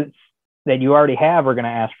guys that you already have are going to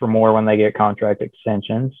ask for more when they get contract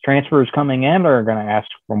extensions. Transfers coming in are going to ask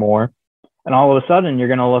for more. And all of a sudden, you're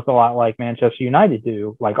going to look a lot like Manchester United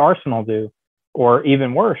do, like Arsenal do, or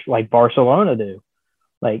even worse, like Barcelona do.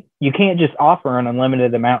 Like, you can't just offer an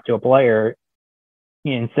unlimited amount to a player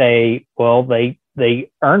and say, well, they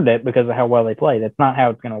earned it because of how well they play. That's not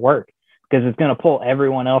how it's going to work because it's going to pull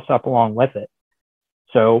everyone else up along with it.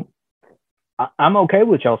 So I'm okay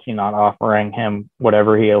with Chelsea not offering him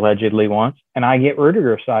whatever he allegedly wants. And I get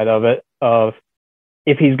Rudiger's side of it of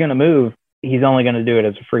if he's going to move, he's only going to do it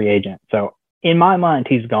as a free agent. So in my mind,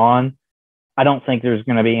 he's gone. I don't think there's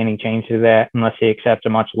going to be any change to that unless he accepts a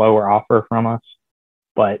much lower offer from us.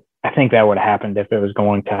 But I think that would have happened if it was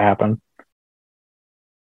going to happen.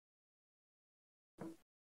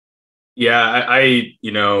 Yeah, I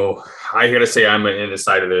got to say I'm in the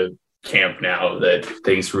side of the camp now that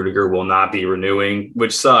thinks Rudiger will not be renewing,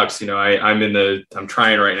 which sucks. I'm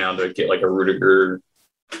trying right now to get like a Rudiger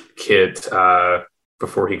kit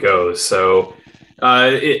before he goes. So,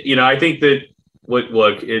 I think that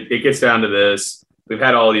it gets down to this. We've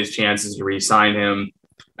had all these chances to re-sign him.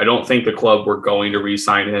 I don't think the club were going to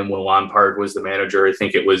re-sign him when Lampard was the manager. I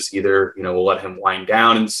think it was either, we'll let him wind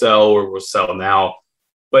down and sell or we'll sell now.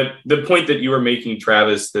 But the point that you were making,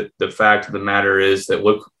 Travis, that the fact of the matter is that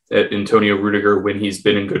look at Antonio Rudiger when he's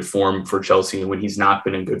been in good form for Chelsea and when he's not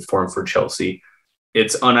been in good form for Chelsea.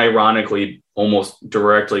 It's unironically almost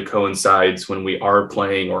directly coincides when we are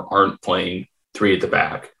playing or aren't playing 3 at the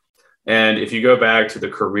back. And if you go back to the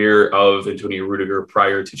career of Antonio Rudiger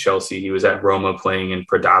prior to Chelsea, he was at Roma playing in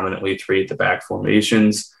predominantly 3 at the back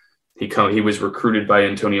formations. He was recruited by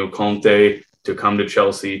Antonio Conte to come to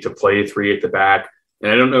Chelsea to play 3 at the back.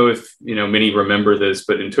 And I don't know if many remember this,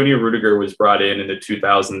 but Antonio Rudiger was brought in the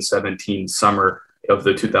 2017 summer of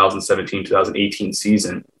the 2017-2018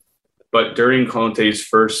 season. But during Conte's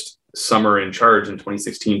first summer in charge in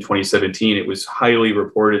 2016-2017, it was highly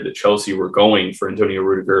reported that Chelsea were going for Antonio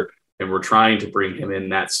Rudiger and were trying to bring him in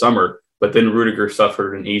that summer. But then Rudiger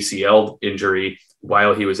suffered an ACL injury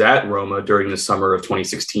while he was at Roma during the summer of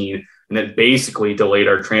 2016, and that basically delayed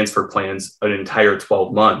our transfer plans an entire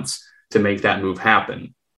 12 months to make that move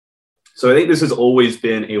happen. So I think this has always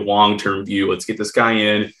been a long-term view. Let's get this guy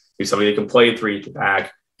in. He's somebody that can play 3 at the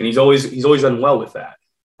back. And he's always done well with that,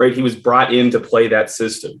 right? He was brought in to play that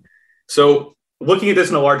system. So looking at this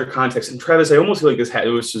in a larger context, and Travis, I almost feel like this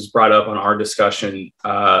was brought up on our discussion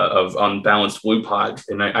on Balanced Blue Pod.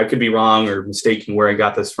 And I could be wrong or mistaken where I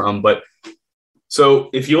got this from, but so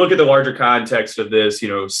if you look at the larger context of this,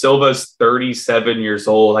 Silva's 37 years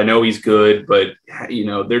old. I know he's good, but,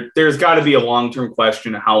 there's got to be a long-term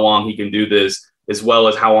question of how long he can do this, as well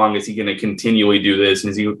as how long is he going to continually do this?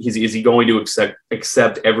 And is he going to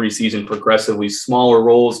accept every season progressively smaller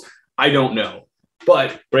roles? I don't know.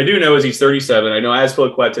 But what I do know is he's 37. I know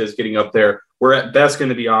Azpilicueta is getting up there. We're at best going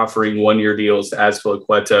to be offering 1-year deals to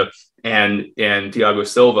Azpilicueta and Thiago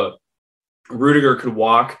Silva. Rudiger could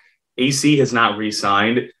walk. AC has not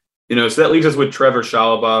re-signed. So that leaves us with Trevor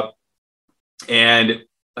Chalobah. And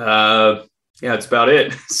that's about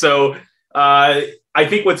it. So I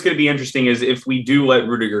think what's going to be interesting is if we do let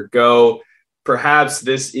Rudiger go, perhaps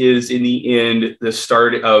this is in the end the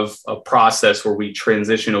start of a process where we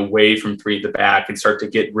transition away from three at the back and start to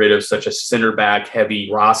get rid of such a center back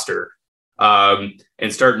heavy roster, and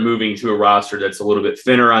start moving to a roster that's a little bit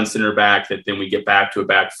thinner on center back, that then we get back to a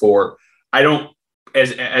back four. I don't,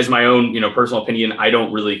 as my own personal opinion, I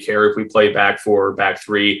don't really care if we play back four or back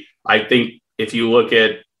three. I think if you look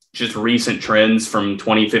at just recent trends from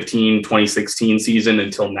 2015, 2016 season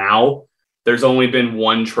until now, there's only been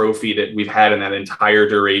one trophy that we've had in that entire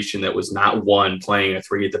duration that was not won playing a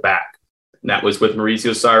three at the back. And that was with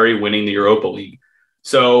Mauricio Sarri winning the Europa League.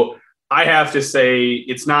 So I have to say,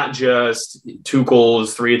 it's not just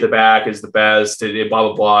Tuchel's three at the back is the best, and blah,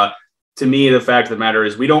 blah, blah. To me, the fact of the matter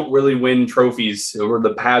is we don't really win trophies over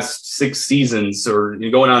the past 6 seasons or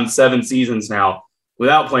going on 7 seasons now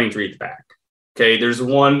without playing three at the back. Okay, there's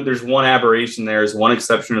one aberration there. There's one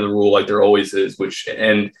exception to the rule, like there always is,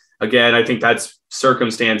 and again, I think that's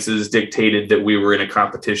circumstances dictated that we were in a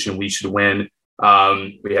competition we should win.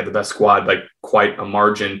 We had the best squad by quite a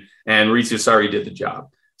margin, and Mauricio Sarri did the job.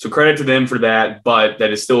 So credit to them for that, but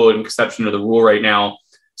that is still an exception to the rule right now.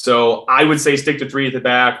 So I would say stick to three at the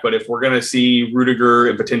back, but if we're going to see Rudiger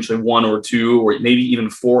and potentially 1 or 2 or maybe even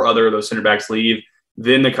 4 other of those center backs leave,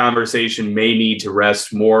 then the conversation may need to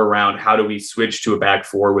rest more around how do we switch to a back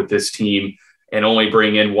four with this team and only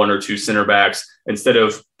bring in 1 or 2 center backs instead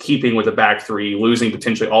of keeping with a back three, losing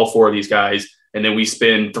potentially all 4 of these guys. And then we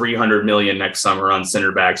spend $300 million next summer on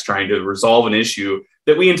center backs trying to resolve an issue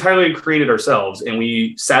that we entirely created ourselves. And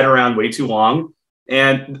we sat around way too long.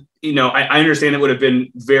 And, I understand it would have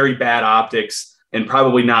been very bad optics and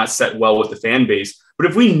probably not set well with the fan base. But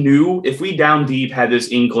if we down deep had this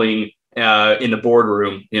inkling in the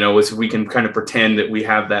boardroom, so we can kind of pretend that we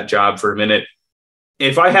have that job for a minute.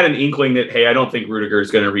 If I had an inkling that, hey, I don't think Rudiger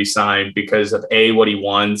is going to re-sign because of A, what he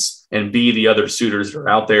wants, and B, the other suitors that are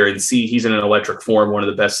out there, and C, he's in an electric form, one of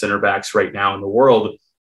the best center backs right now in the world.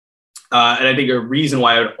 And I think a reason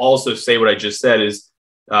why I would also say what I just said is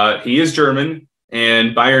he is German,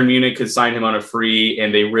 and Bayern Munich could sign him on a free,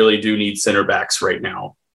 and they really do need center backs right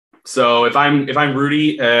now. So if I'm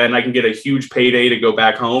Rudy and I can get a huge payday to go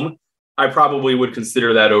back home, I probably would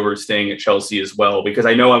consider that over staying at Chelsea as well, because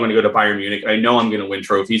I know I'm going to go to Bayern Munich. I know I'm going to win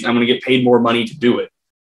trophies. I'm going to get paid more money to do it.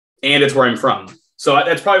 And it's where I'm from. So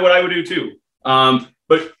that's probably what I would do too.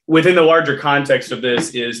 But within the larger context of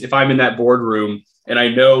this is if I'm in that boardroom and I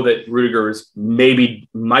know that Rudiger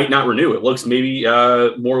might not renew, it looks maybe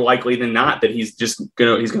more likely than not that he's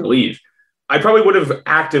going to leave. I probably would have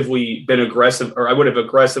actively been aggressive, or I would have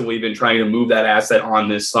aggressively been trying to move that asset on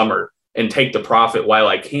this summer and take the profit while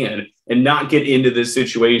I can, and not get into this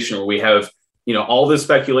situation where we have, all this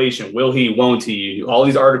speculation. Will he, won't he? All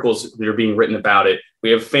these articles that are being written about it.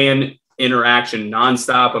 We have fan interaction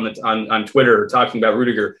nonstop on Twitter talking about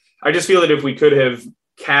Rudiger. I just feel that if we could have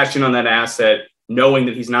cashed in on that asset, knowing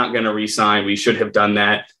that he's not going to re-sign, we should have done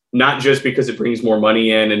that, not just because it brings more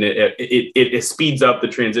money in and it speeds up the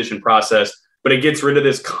transition process, but it gets rid of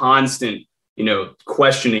this constant,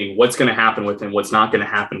 questioning what's going to happen with him, what's not going to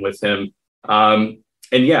happen with him. And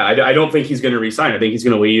yeah, I don't think he's going to resign. I think he's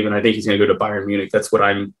going to leave, and I think he's going to go to Bayern Munich. That's what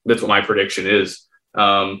my prediction is.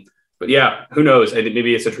 But yeah, who knows? I think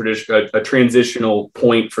maybe it's a transitional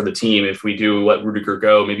point for the team. If we do let Rudiger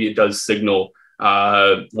go, maybe it does signal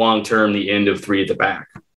long-term the end of three at the back.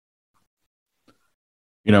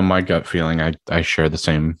 My gut feeling, I share the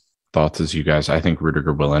same thoughts as you guys. I think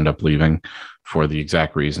Rudiger will end up leaving for the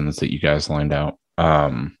exact reasons that you guys lined out.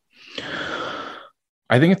 I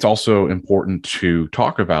think it's also important to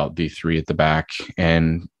talk about the three at the back.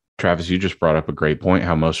 And Travis, you just brought up a great point,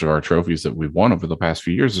 how most of our trophies that we've won over the past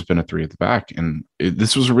few years has been a three at the back. And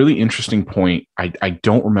this was a really interesting point. I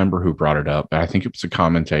don't remember who brought it up, but I think it was a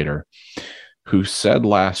commentator who said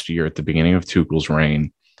last year at the beginning of Tuchel's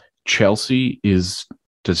reign, Chelsea is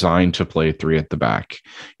designed to play three at the back.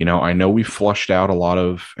 I know we flushed out a lot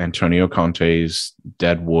of Antonio Conte's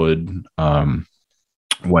deadwood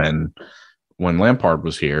when Lampard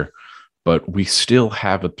was here, but we still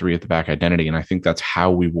have a three at the back identity. And I think that's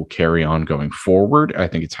how we will carry on going forward. I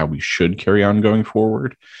think it's how we should carry on going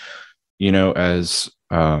forward. As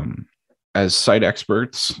site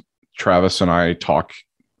experts, Travis and I talk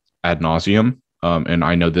ad nauseum and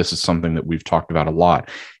I know this is something that we've talked about a lot.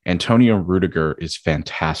 Antonio Rudiger is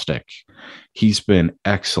fantastic. He's been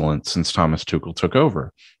excellent since Thomas Tuchel took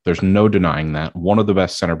over. There's no denying that. One of the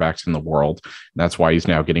best center backs in the world. And that's why he's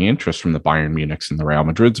now getting interest from the Bayern Munichs and the Real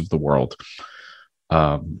Madrids of the world.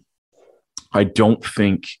 I don't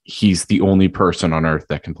think he's the only person on earth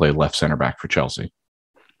that can play left center back for Chelsea.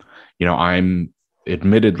 I'm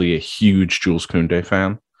admittedly a huge Jules Koundé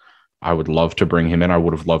fan. I would love to bring him in. I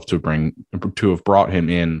would have loved to have brought him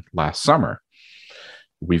in last summer.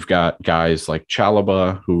 We've got guys like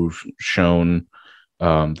Chalobah who've shown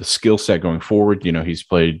the skill set going forward. He's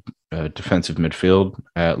played defensive midfield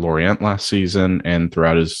at Lorient last season and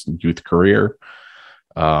throughout his youth career.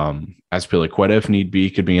 Azpilicueta, if need be,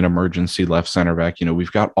 could be an emergency left center back.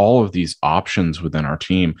 We've got all of these options within our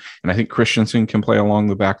team. And I think Christensen can play along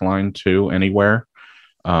the back line too, anywhere.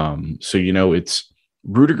 It's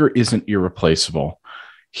Rudiger isn't irreplaceable.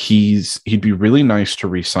 He'd be really nice to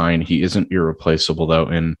re-sign. He isn't irreplaceable though.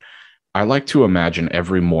 And I like to imagine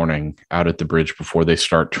every morning out at the bridge before they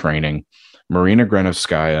start training, Marina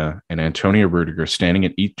Granovskaya and Antonio Rudiger standing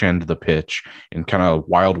at each end of the pitch in kind of a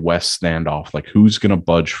Wild West standoff, like who's going to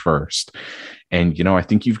budge first. And, I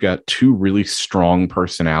think you've got two really strong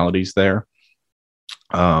personalities there.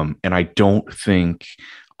 And I don't think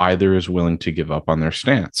either is willing to give up on their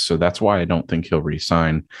stance. So that's why I don't think he'll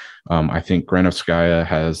re-sign. I think Granovskaya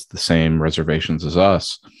has the same reservations as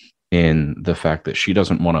us in the fact that she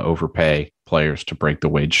doesn't want to overpay players to break the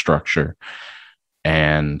wage structure.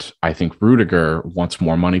 And I think Rudiger wants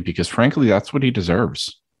more money because, frankly, that's what he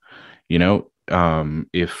deserves.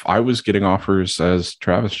 If I was getting offers, as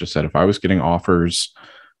Travis just said, if I was getting offers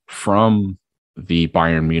from the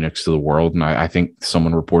Bayern Munichs of the world, and I think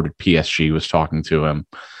someone reported PSG was talking to him,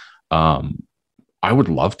 I would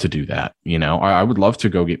love to do that. I would love to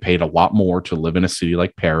go get paid a lot more to live in a city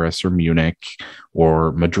like Paris or Munich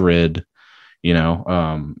or Madrid,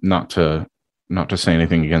 not to say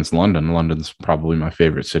anything against London. London's probably my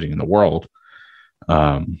favorite city in the world.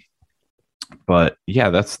 But yeah,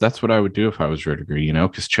 that's what I would do if I was Rudiger,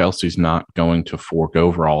 because Chelsea's not going to fork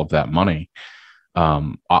over all of that money.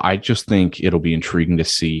 I just think it'll be intriguing to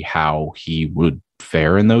see how he would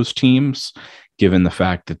fare in those teams, given the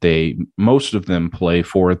fact that most of them play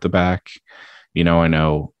four at the back. I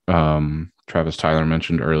know Travis Tyler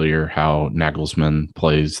mentioned earlier how Nagelsmann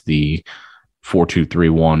plays the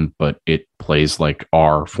 4-2-3-1, but it plays like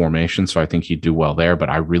our formation. So I think he'd do well there, but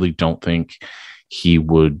I really don't think he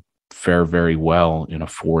would fare very well in a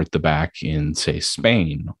four at the back in, say,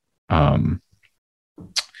 Spain. So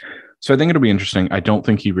I think it'll be interesting. I don't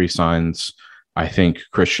think he resigns. I think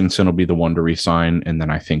Christensen will be the one to resign, and then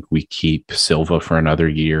I think we keep Silva for another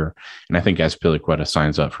year. And I think Azpilicueta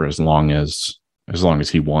signs up for as long as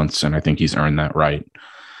he wants, and I think he's earned that right.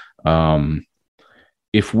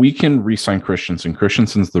 If we can re-sign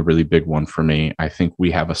Christensen's the really big one for me. I think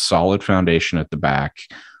we have a solid foundation at the back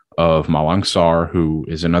of Malang Sarr, who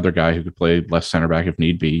is another guy who could play left center back if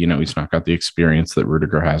need be. He's not got the experience that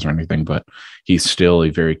Rudiger has or anything, but he's still a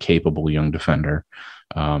very capable young defender.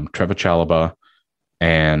 Trevor Chalobah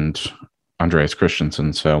and Andreas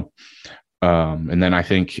Christensen. So, and then I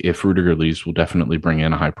think if Rudiger leaves, we'll definitely bring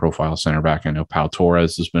in a high-profile center back. I know Pau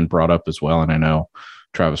Torres has been brought up as well, and I know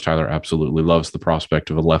Travis Tyler absolutely loves the prospect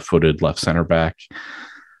of a left-footed left center back.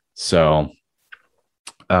 So,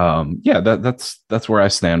 that's where I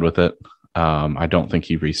stand with it. I don't think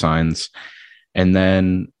he resigns. And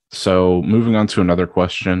then, so moving on to another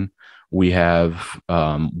question, we have,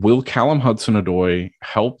 will Callum Hudson-Odoi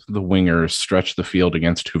help the wingers stretch the field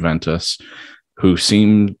against Juventus, who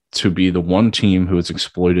seem to be the one team who has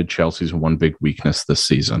exploited Chelsea's one big weakness this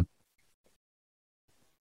season?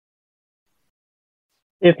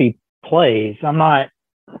 If he plays, I'm not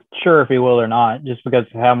sure if he will or not, just because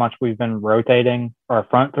of how much we've been rotating our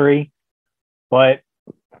front three. But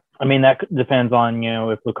I mean, that depends on,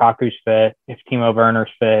 if Lukaku's fit, if Timo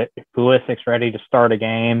Werner's fit, if Pulisic's ready to start a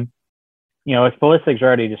game. If Pulisic's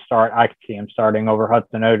ready to start, I could see him starting over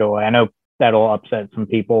Hudson-Odoi. I know that'll upset some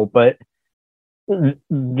people, but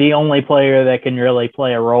the only player that can really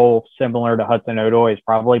play a role similar to Hudson-Odoi is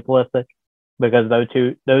probably Pulisic, because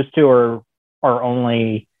those two are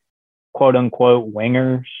only quote unquote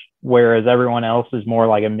wingers, whereas everyone else is more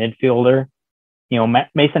like a midfielder.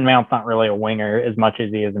 Mason Mount's not really a winger as much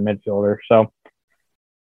as he is a midfielder. So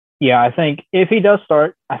yeah, I think if he does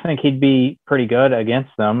start, I think he'd be pretty good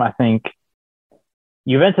against them. I think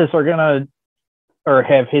Juventus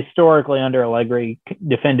have historically under Allegri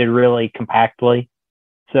defended really compactly.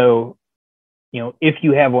 So, if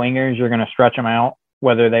you have wingers, you're going to stretch them out,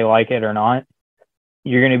 whether they like it or not.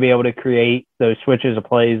 you're going to be able to create those switches of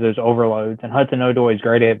plays, those overloads. And Hudson-Odoi is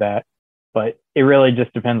great at that, but it really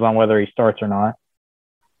just depends on whether he starts or not.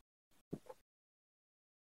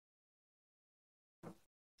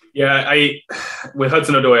 Yeah, with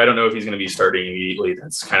Hudson-Odoi, I don't know if he's going to be starting immediately.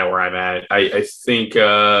 That's kind of where I'm at. I think,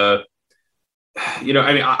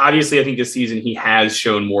 obviously, I think this season he has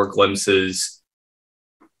shown more glimpses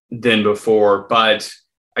than before, but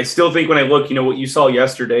I still think when I look, what you saw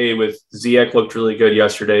yesterday with Ziyech looked really good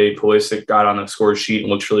yesterday. Pulisic got on the score sheet and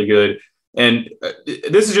looks really good. And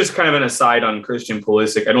this is just kind of an aside on Christian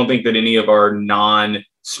Pulisic. I don't think that any of our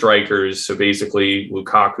non-strikers, so basically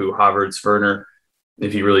Lukaku, Havertz, Werner,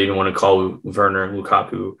 if you really even want to call Werner,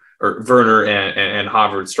 Lukaku, or Werner and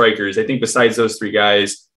Havertz strikers, I think besides those three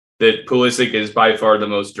guys, that Pulisic is by far the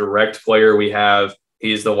most direct player we have.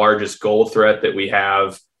 He's the largest goal threat that we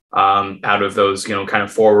have out of those, kind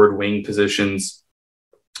of forward wing positions.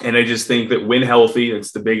 And I just think that when healthy,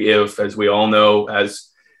 it's the big if, as we all know, as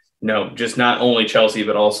just not only Chelsea,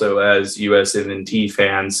 but also as USMNT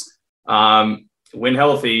fans. When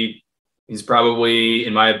healthy, he's probably,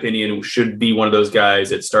 in my opinion, should be one of those guys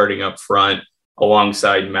that's starting up front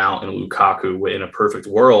alongside Mount and Lukaku in a perfect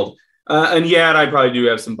world. And yet I probably do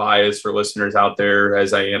have some bias for listeners out there,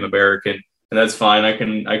 as I am American. And that's fine. I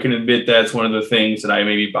can admit that's one of the things that I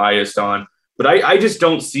may be biased on. But I just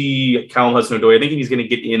don't see Callum Hudson-Odoi. I think he's going to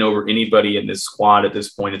get in over anybody in this squad at this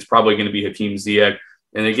point. It's probably going to be Hakim Ziyech.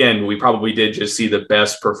 And again, we probably did just see the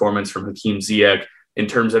best performance from Hakim Ziyech in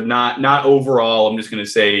terms of not overall. I'm just going to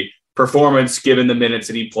say performance given the minutes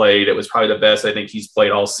that he played. It was probably the best I think he's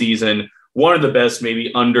played all season. One of the best,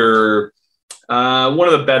 maybe under one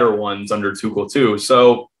of the better ones under Tuchel too.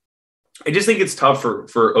 So I just think it's tough for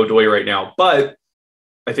Odoi right now. But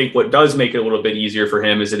I think what does make it a little bit easier for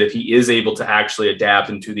him is that if he is able to actually adapt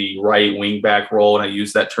into the right wing back role, and I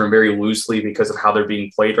use that term very loosely because of how they're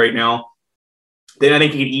being played right now, then I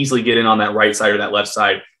think he can easily get in on that right side or that left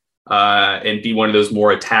side and be one of those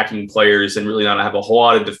more attacking players and really not have a whole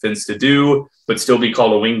lot of defense to do, but still be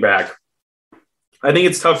called a wing back. I think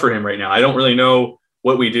it's tough for him right now. I don't really know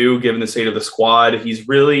what we do given the state of the squad. He's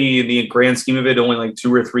really, in the grand scheme of it, only like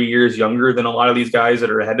 2 or 3 years younger than a lot of these guys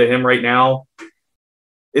that are ahead of him right now.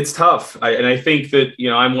 It's tough. And I think that,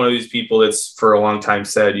 I'm one of these people that's for a long time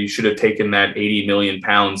said you should have taken that 80 million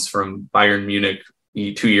pounds from Bayern Munich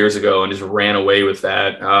 2 years ago and just ran away with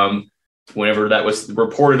that whenever that was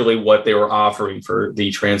reportedly what they were offering for the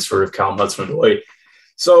transfer of Callum Hudson-Odoi.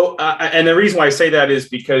 So, and the reason why I say that is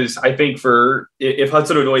because I think if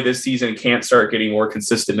Hudson-Odoi this season can't start getting more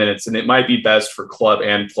consistent minutes, and it might be best for club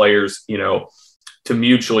and players, to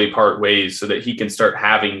mutually part ways so that he can start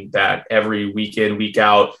having that every week in, week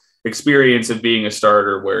out experience of being a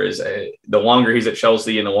starter. Whereas the longer he's at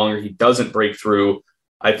Chelsea and the longer he doesn't break through,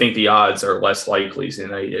 I think the odds are less likely.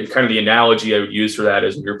 And kind of the analogy I would use for that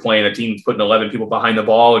is when you're playing a team putting 11 people behind the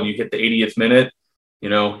ball and you hit the 80th minute,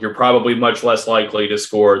 you're probably much less likely to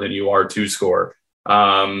score than you are to score.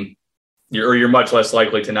 You're much less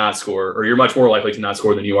likely to not score, or you're much more likely to not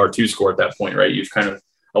score than you are to score at that point, right? You've kind of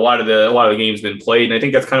a lot of the games been played, and I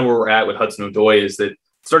think that's kind of where we're at with Hudson-Odoi, is that it's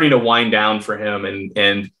starting to wind down for him,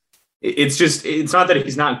 and it's not that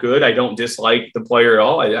he's not good. I don't dislike the player at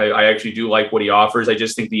all. I actually do like what he offers. I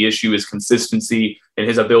just think the issue is consistency and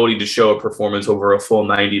his ability to show a performance over a full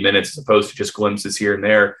 90 minutes as opposed to just glimpses here and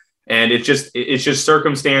there. And it's just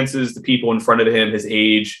circumstances, the people in front of him, his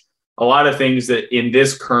age, a lot of things that in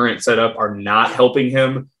this current setup are not helping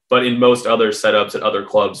him, but in most other setups at other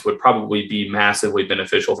clubs would probably be massively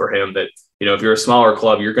beneficial for him. That, if you're a smaller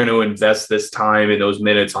club, you're going to invest this time and those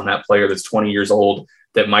minutes on that player that's 20 years old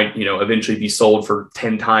that might, eventually be sold for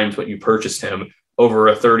 10 times what you purchased him over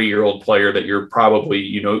a 30-year-old player that you're probably,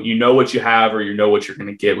 you know what you have, or what you're going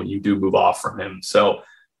to get when you do move off from him. So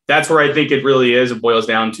that's where I think it really is. It boils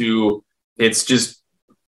down to, it's just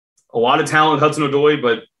a lot of talent, Hudson-Odoi,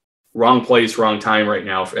 but wrong place, wrong time right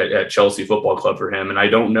now at Chelsea Football Club for him. And I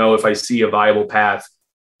don't know if I see a viable path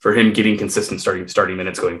for him getting consistent starting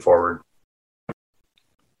minutes going forward.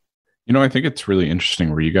 I think it's really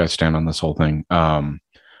interesting where you guys stand on this whole thing.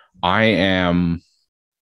 I am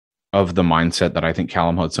of the mindset that I think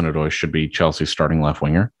Callum Hudson-Odoi should be Chelsea's starting left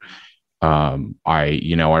winger. I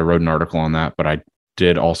wrote an article on that, but I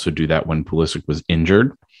did also do that when Pulisic was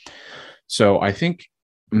injured. So I think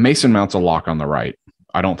Mason Mount's a lock on the right.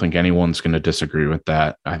 I don't think anyone's going to disagree with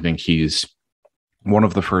that. I think he's one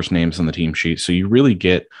of the first names on the team sheet. So you really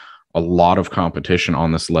get a lot of competition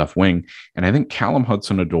on this left wing. And I think Callum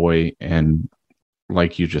Hudson-Odoi, and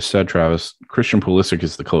like you just said, Travis, Christian Pulisic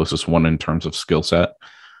is the closest one in terms of skill set.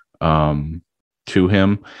 to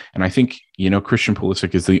him. And I think, Christian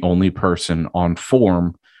Pulisic is the only person on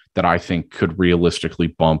form that I think could realistically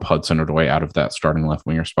bump Hudson-Odoi out of that starting left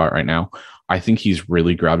winger spot right now. I think he's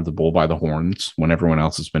really grabbed the bull by the horns when everyone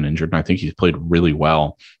else has been injured. And I think he's played really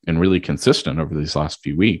well and really consistent over these last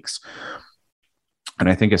few weeks. And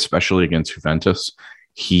I think especially against Juventus,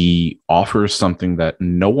 he offers something that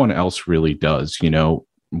no one else really does.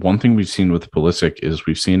 One thing we've seen with Pulisic is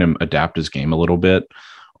we've seen him adapt his game a little bit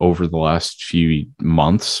over the last few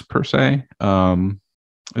months, per se. I'll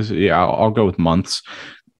go with months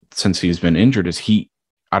since he's been injured.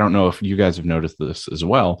 I don't know if you guys have noticed this as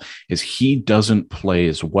well, is he doesn't play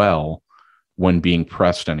as well when being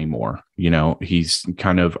pressed anymore. He's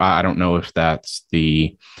kind of, I don't know if that's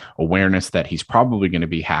the awareness that he's probably going to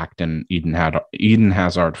be hacked in Eden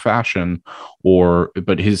Hazard fashion,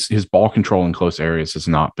 but his ball control in close areas has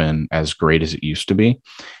not been as great as it used to be.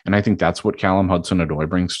 And I think that's what Callum Hudson-Odoi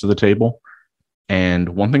brings to the table. And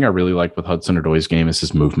one thing I really like with Hudson-Odoi's game is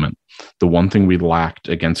his movement. The one thing we lacked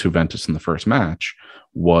against Juventus in the first match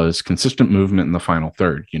was consistent movement in the final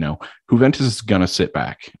third. Juventus is going to sit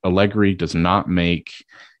back. Allegri does not make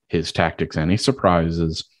his tactics any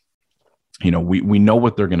surprises. We know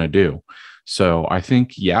what they're going to do. So I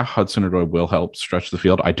think, Hudson-Odoi will help stretch the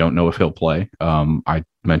field. I don't know if he'll play. I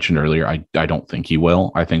mentioned earlier, I don't think he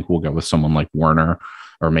will. I think we'll go with someone like Werner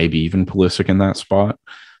or maybe even Pulisic in that spot.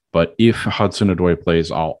 But if Hudson-Odoi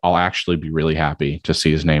plays, I'll actually be really happy to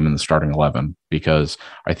see his name in the starting 11, because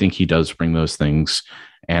I think he does bring those things.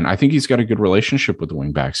 And I think he's got a good relationship with the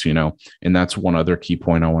wingbacks, and that's one other key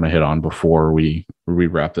point I want to hit on before we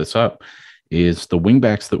wrap this up, is the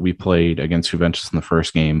wingbacks that we played against Juventus in the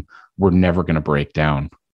first game were never going to break down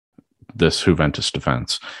this Juventus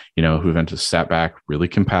defense. Juventus sat back really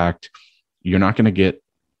compact. You're not going to get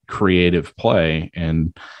creative play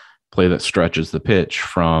and play that stretches the pitch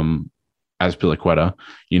from Azpilicueta.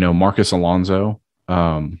 Marcus Alonso,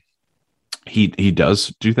 he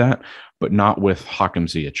does do that, but not with Hakim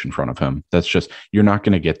Ziyech in front of him. That's just, you're not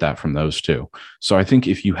going to get that from those two. So I think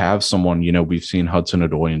if you have someone, we've seen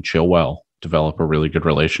Hudson-Odoi and Chilwell develop a really good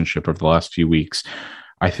relationship over the last few weeks.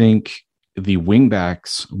 I think the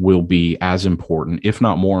wingbacks will be as important, if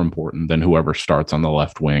not more important, than whoever starts on the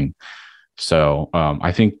left wing. So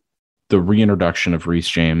I think the reintroduction of Reece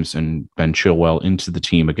James and Ben Chilwell into the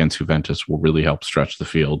team against Juventus will really help stretch the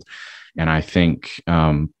field. And I think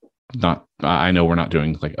I know we're not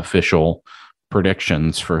doing like official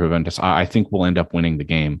predictions for Juventus. I think we'll end up winning the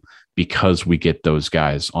game because we get those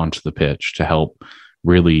guys onto the pitch to help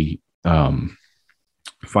really find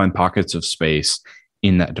pockets of space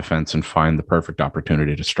in that defense and find the perfect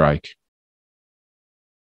opportunity to strike.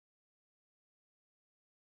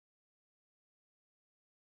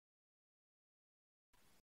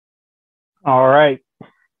 All right.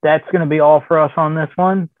 That's going to be all for us on this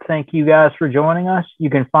one. Thank you guys for joining us. You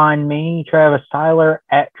can find me, Travis Tyler,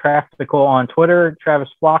 at Traffical on Twitter. Travis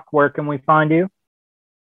Flock, where can we find you?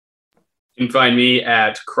 You can find me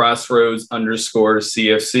at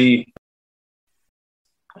Crossroads_CFC.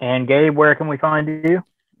 And Gabe, where can we find you?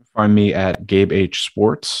 Find me at Gabe H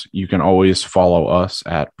Sports. You can always follow us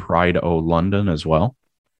at Pride O London as well.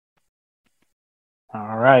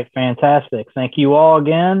 All right, fantastic. Thank you all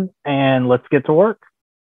again, and let's get to work.